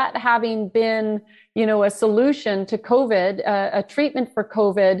so that having been, a solution to COVID, a treatment for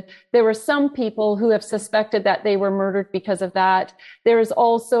COVID, there were some people who have suspected that they were murdered because of that. There is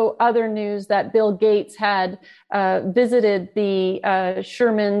also other news that Bill Gates had visited the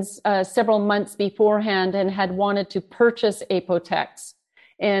Shermans several months beforehand and had wanted to purchase Apotex.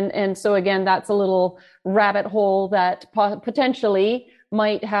 And so again, that's a little rabbit hole that potentially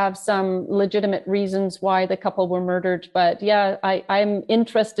might have some legitimate reasons why the couple were murdered. But yeah, I'm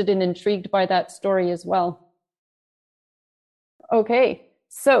interested and intrigued by that story as well. Okay,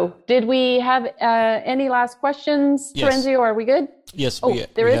 so did we have any last questions, Yes. Terenzio? Are we good? Yes, we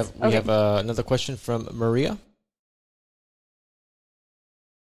have another question from Maria.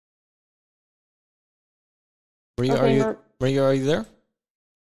 Maria, are you there?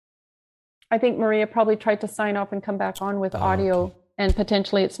 I think Maria probably tried to sign off and come back on with audio, okay. And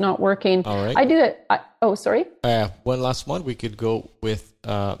potentially it's not working. All right. I do it. Sorry. One last one. We could go with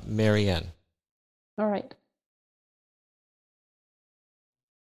Marianne. All right.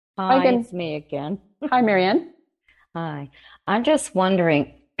 Hi, it's me again. Hi, Marianne. Hi. I'm just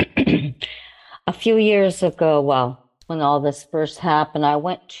wondering, a few years ago, when all this first happened, I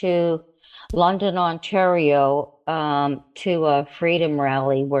went to London, Ontario, to a freedom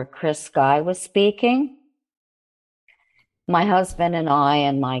rally where Chris Sky was speaking. My husband and I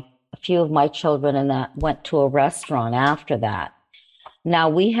and a few of my children and that went to a restaurant after that. Now,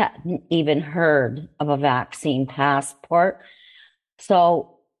 we hadn't even heard of a vaccine passport.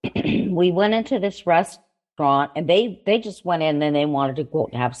 So we went into this restaurant and they just went in and they wanted to go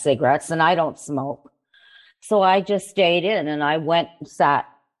have cigarettes, and I don't smoke. So I just stayed in and I went and sat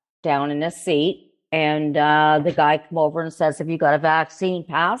down in a seat, and the guy came over and says, "Have you got a vaccine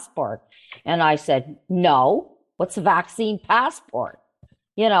passport?" And I said, "No. What's a vaccine passport?"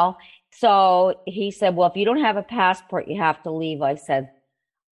 So he said, "Well, if you don't have a passport, you have to leave." I said,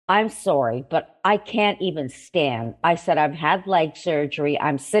 "I'm sorry, but I can't even stand." I said, "I've had leg surgery.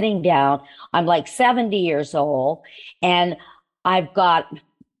 I'm sitting down. I'm like 70 years old, and I've got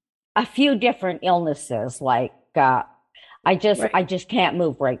a few different illnesses. Like, I just can't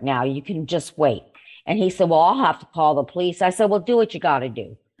move right now. You can just wait." And he said, "Well, I'll have to call the police." I said, "Well, do what you got to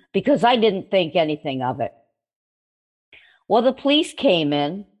do," because I didn't think anything of it. Well, the police came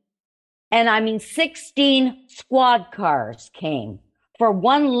in, and 16 squad cars came for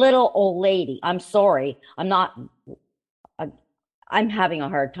one little old lady. I'm sorry. I'm having a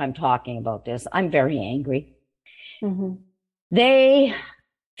hard time talking about this. I'm very angry. Mm-hmm. They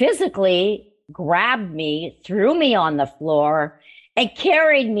physically grabbed me, threw me on the floor, and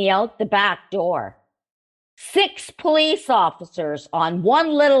carried me out the back door. 6 police officers on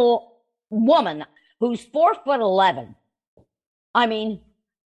one little woman who's 4'11". I'm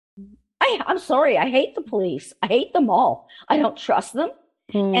sorry. I hate the police. I hate them all. I don't trust them.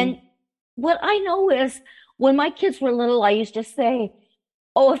 Mm. And what I know is when my kids were little, I used to say,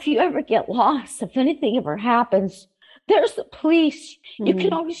 "Oh, if you ever get lost, if anything ever happens, there's the police. You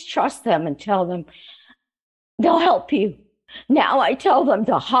can always trust them and tell them they'll help you." Now I tell them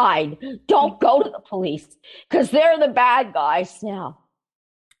to hide. Don't go to the police because they're the bad guys now.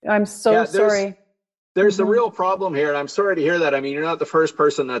 I'm so sorry. There's a real problem here, and I'm sorry to hear that. You're not the first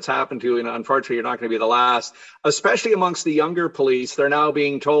person that's happened to, and unfortunately, you're not going to be the last. Especially amongst the younger police, they're now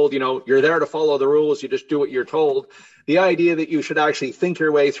being told, you're there to follow the rules. You just do what you're told. The idea that you should actually think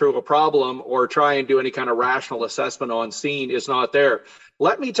your way through a problem or try and do any kind of rational assessment on scene is not there.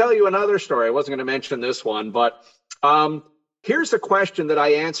 Let me tell you another story. I wasn't going to mention this one, but here's a question that I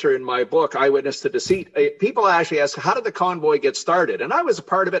answer in my book, Eyewitness to Deceit. People actually ask, how did the convoy get started? And I was a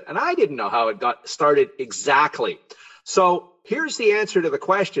part of it, and I didn't know how it got started exactly. So here's the answer to the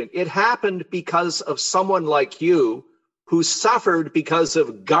question. It happened because of someone like you who suffered because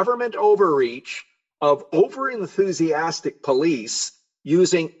of government overreach, of over-enthusiastic police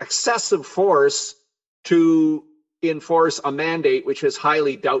using excessive force to enforce a mandate which is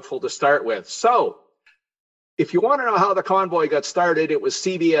highly doubtful to start with. So if you want to know how the convoy got started, it was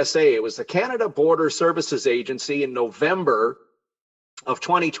CBSA. It was the Canada Border Services Agency in November of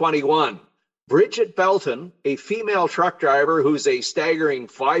 2021. Bridget Belton, a female truck driver who's a staggering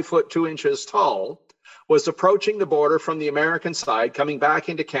 5'2" tall, was approaching the border from the American side, coming back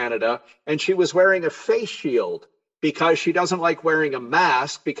into Canada, and she was wearing a face shield because she doesn't like wearing a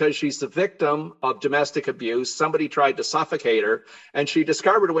mask because she's the victim of domestic abuse. Somebody tried to suffocate her, and she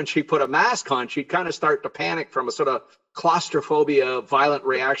discovered when she put a mask on, she'd kind of start to panic from a sort of claustrophobia, violent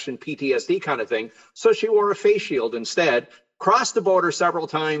reaction, PTSD kind of thing. So she wore a face shield instead. Crossed the border several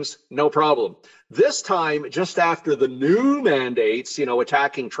times, no problem. This time, just after the new mandates,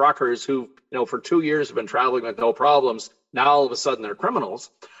 attacking truckers who, for 2 years have been traveling with no problems, now all of a sudden they're criminals.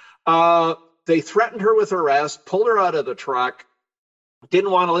 They threatened her with arrest, pulled her out of the truck, didn't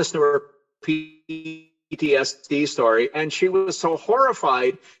want to listen to her PTSD story, and she was so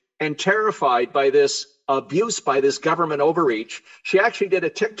horrified and terrified by this abuse, by this government overreach. She actually did a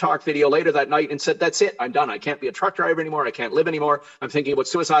TikTok video later that night and said, that's it, I'm done. I can't be a truck driver anymore. I can't live anymore. I'm thinking about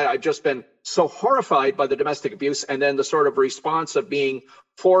suicide. I've just been so horrified by the domestic abuse and then the sort of response of being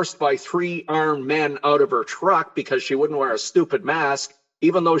forced by 3 armed men out of her truck because she wouldn't wear a stupid mask,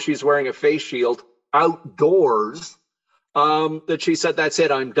 even though she's wearing a face shield outdoors, that she said, that's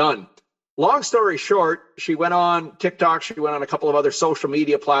it, I'm done. Long story short, she went on TikTok, she went on a couple of other social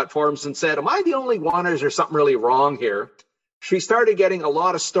media platforms and said, am I the only one or is there something really wrong here? She started getting a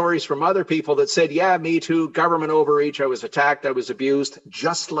lot of stories from other people that said, yeah, me too, government overreach, I was attacked, I was abused,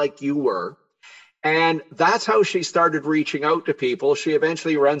 just like you were. And that's how she started reaching out to people. She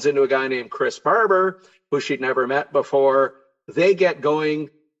eventually runs into a guy named Chris Barber, who she'd never met before. They get going.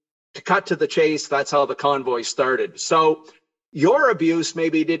 To cut to the chase, that's how the convoy started. So your abuse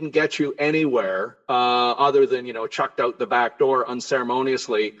maybe didn't get you anywhere other than, chucked out the back door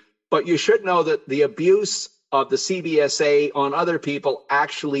unceremoniously. But you should know that the abuse of the CBSA on other people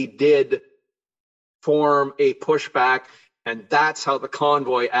actually did form a pushback. And that's how the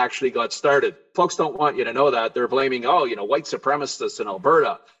convoy actually got started. Folks don't want you to know that. They're blaming, white supremacists in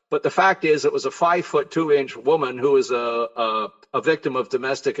Alberta. But the fact is, it was a 5'2" woman who was a victim of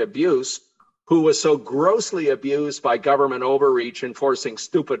domestic abuse, who was so grossly abused by government overreach enforcing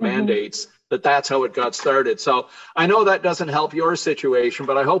stupid mandates that's how it got started. So I know that doesn't help your situation,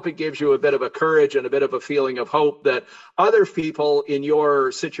 but I hope it gives you a bit of a courage and a bit of a feeling of hope that other people in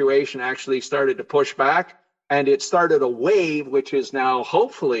your situation actually started to push back. And it started a wave, which is now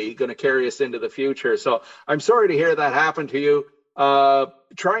hopefully going to carry us into the future. So I'm sorry to hear that happen to you.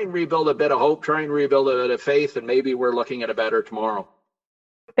 Try and rebuild a bit of hope, try and rebuild a bit of faith, and maybe we're looking at a better tomorrow.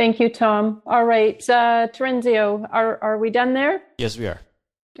 Thank you, Tom. All right, Terenzio, are we done there? Yes, we are.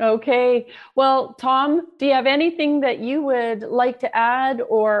 Okay. Well, Tom, do you have anything that you would like to add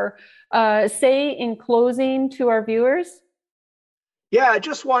or say in closing to our viewers? Yeah,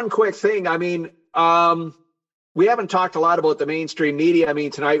 just one quick thing. I mean, we haven't talked a lot about the mainstream media. I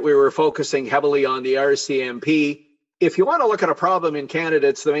mean, tonight we were focusing heavily on the RCMP. If you want to look at a problem in Canada,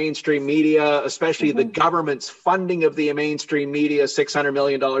 it's the mainstream media, especially the government's funding of the mainstream media, $600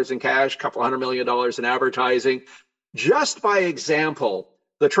 million in cash, a couple $100 million in advertising. Just by example,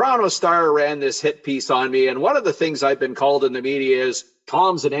 the Toronto Star ran this hit piece on me, and one of the things I've been called in the media is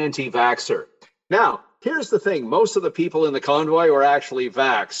Tom's an anti-vaxxer. Now, here's the thing. Most of the people in the convoy were actually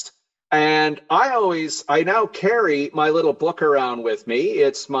vaxxed. And I now carry my little book around with me.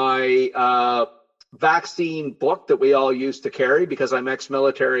 It's my vaccine book that we all used to carry because I'm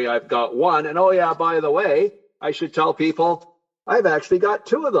ex-military. I've got one. And oh yeah, by the way, I should tell people I've actually got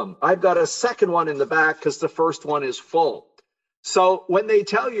 2 of them. I've got a second one in the back because the first one is full. So when they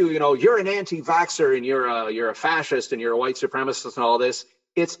tell you, you're an anti-vaxxer and you're a fascist and you're a white supremacist and all this,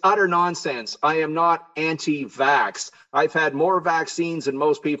 it's utter nonsense. I am not anti-vax. I've had more vaccines than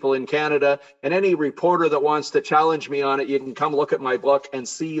most people in Canada, and any reporter that wants to challenge me on it, you can come look at my book and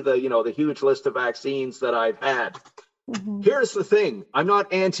see the huge list of vaccines that I've had. Here's the thing. I'm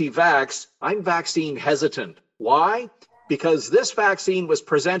not anti-vax. I'm vaccine hesitant. Why? Because this vaccine was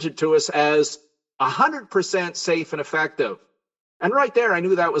presented to us as 100% safe and effective. And right there, I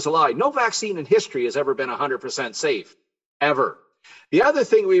knew that was a lie. No vaccine in history has ever been 100% safe, ever. The other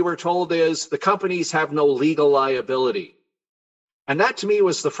thing we were told is the companies have no legal liability. And that to me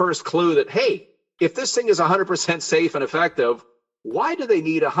was the first clue that, hey, if this thing is 100% safe and effective, why do they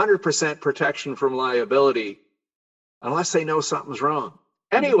need 100% protection from liability unless they know something's wrong?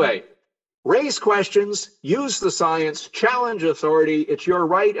 Anyway, raise questions, use the science, challenge authority. It's your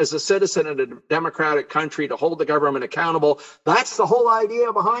right as a citizen in a democratic country to hold the government accountable. That's the whole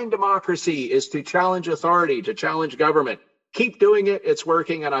idea behind democracy, is to challenge authority, to challenge government. keep doing it. It's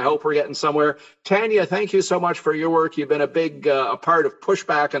working, and I hope we're getting somewhere. Tanya, thank you so much for your work. You've been a big a part of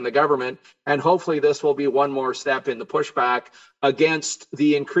pushback on the government, and hopefully this will be one more step in the pushback against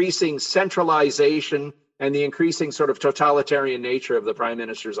the increasing centralization and the increasing sort of totalitarian nature of the Prime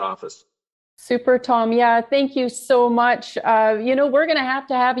Minister's office. Super, Tom. Yeah, thank you so much. We're going to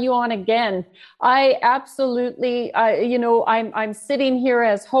have you on again. I absolutely, I'm sitting here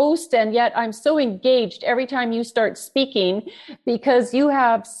as host, and yet I'm so engaged every time you start speaking, because you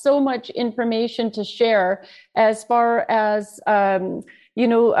have so much information to share as far as,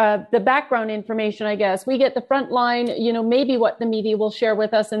 the background information, I guess. We get the front line, maybe what the media will share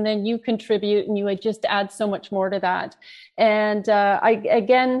with us, and then you contribute and you would just add so much more to that. And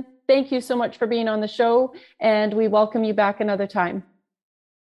thank you so much for being on the show, and we welcome you back another time.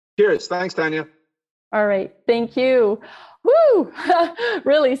 Cheers. Thanks, Tanya. All right. Thank you. Woo!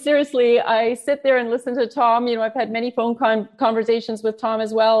 Really, seriously, I sit there and listen to Tom. I've had many phone conversations with Tom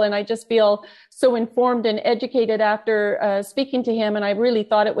as well, and I just feel so informed and educated after speaking to him. And I really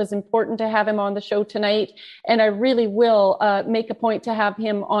thought it was important to have him on the show tonight. And I really will make a point to have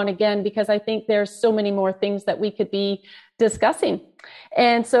him on again, because I think there's so many more things that we could be discussing.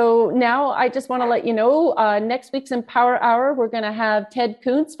 And so now I just want to let you know, next week's Empower Hour, we're going to have Ted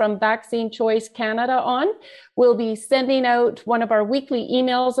Kuntz from Vaccine Choice Canada on. We'll be sending out one of our weekly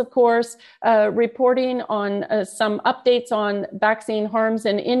emails, of course, reporting on some updates on vaccine harms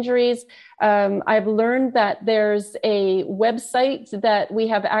and injuries. I've learned that there's a website that we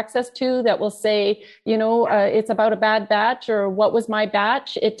have access to that will say, it's about a bad batch or what was my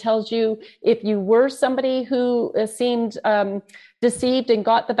batch. It tells you if you were somebody who seemed deceived and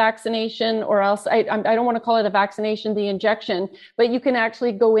got the vaccination, or else I don't want to call it a vaccination, the injection, but you can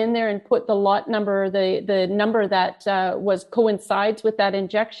actually go in there and put the lot number, the number that coincides with that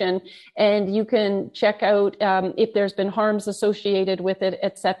injection, and you can check out if there's been harms associated with it,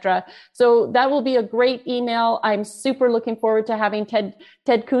 etc. So that will be a great email. I'm super looking forward to having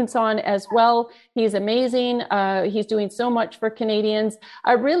Ted Kuntz on as well. He's amazing. He's doing so much for Canadians.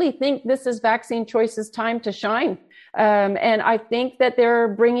 I really think this is Vaccine Choice's time to shine. And I think that they're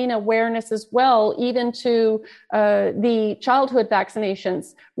bringing awareness as well, even to the childhood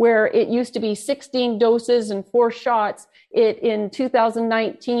vaccinations, where it used to be 16 doses and 4 shots. It in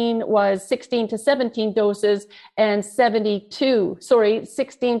 2019 was 16 to 17 doses and 16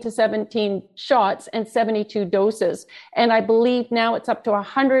 to 17 shots and 72 doses. And I believe now it's up to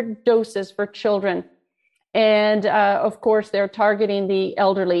 100 doses for children. And of course, they're targeting the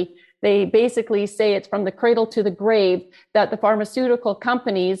elderly. They basically say it's from the cradle to the grave that the pharmaceutical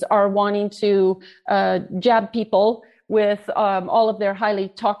companies are wanting to jab people with all of their highly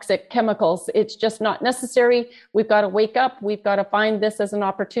toxic chemicals. It's just not necessary. We've got to wake up. We've got to find this as an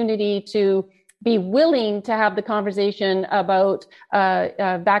opportunity to be willing to have the conversation about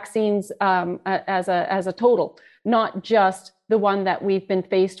vaccines as a total, not just the one that we've been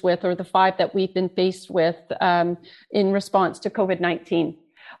faced with, or the 5 that we've been faced with in response to COVID-19.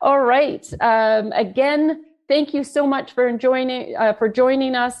 All right. Again, thank you so much for joining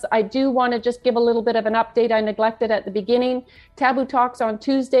us. I do want to just give a little bit of an update. I neglected at the beginning. Taboo Talks on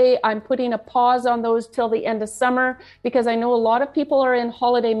Tuesday. I'm putting a pause on those till the end of summer, because I know a lot of people are in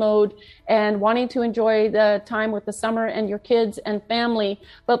holiday mode and wanting to enjoy the time with the summer and your kids and family.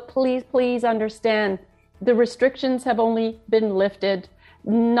 But please understand, the restrictions have only been lifted.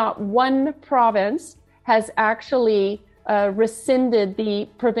 Not one province has actually rescinded the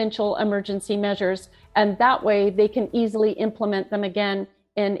provincial emergency measures, and that way they can easily implement them again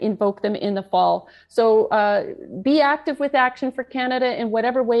and invoke them in the fall. So be active with Action for Canada in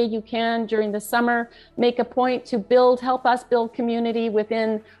whatever way you can during the summer. Make a point to help us build community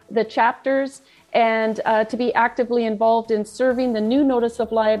within the chapters, and to be actively involved in serving the new notice of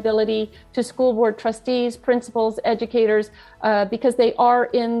liability to school board trustees, principals, educators, because they are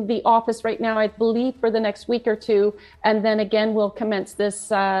in the office right now, I believe, for the next week or two. And then again, we'll recommence this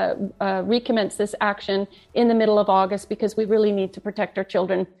action in the middle of August, because we really need to protect our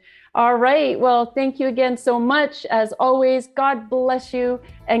children. All right. Well, thank you again so much. As always, God bless you,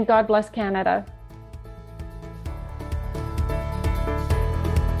 and God bless Canada.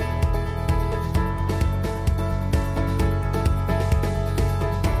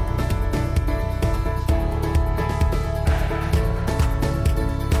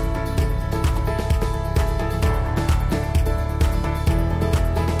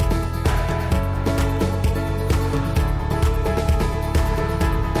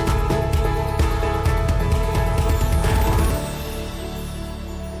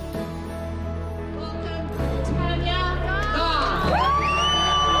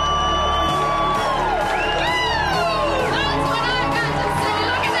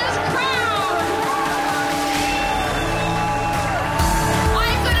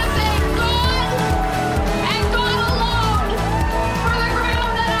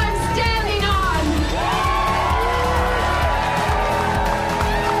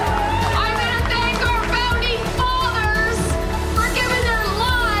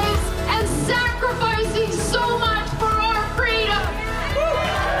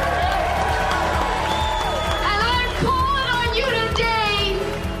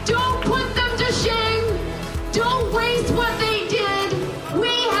 Don't put them to shame. Don't waste what they did.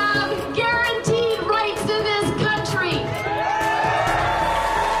 We have guaranteed rights in this country.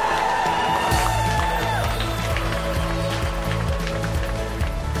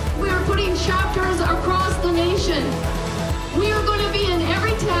 We are putting chapters across the nation. We are going to be in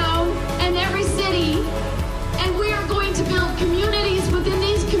every town and every city, and we are going to build communities within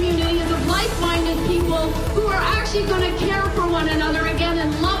these communities of like-minded people who are actually going to care for one another again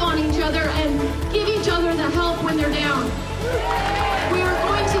and love on each other and give each other the help when they're down. We are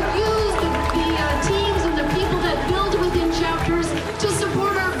going to use the teams and the people that build within chapters to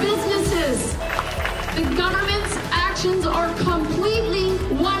support our businesses. The government's actions are completely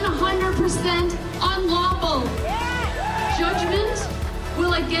 100% unlawful. Judgment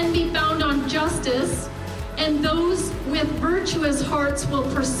will again be found on justice, and those with virtuous hearts will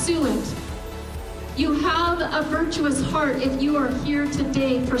pursue it. You have a virtuous heart if you are here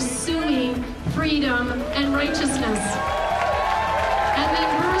today pursuing freedom and righteousness. And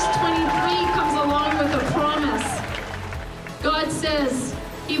then verse 23 comes along with a promise. God says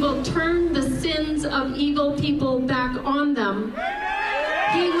he will turn the sins of evil people back on them.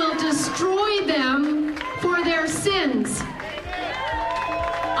 He will destroy them for their sins.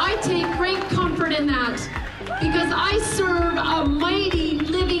 I take great comfort in that because I serve a mighty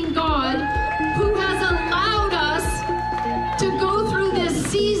living God who has allowed us to go through this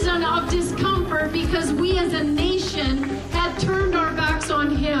season of discomfort because we as a nation had turned our backs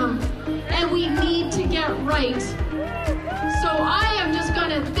on him and we need to get right. So I am just going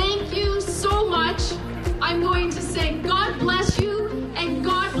to thank you so much. I'm going to say God bless you.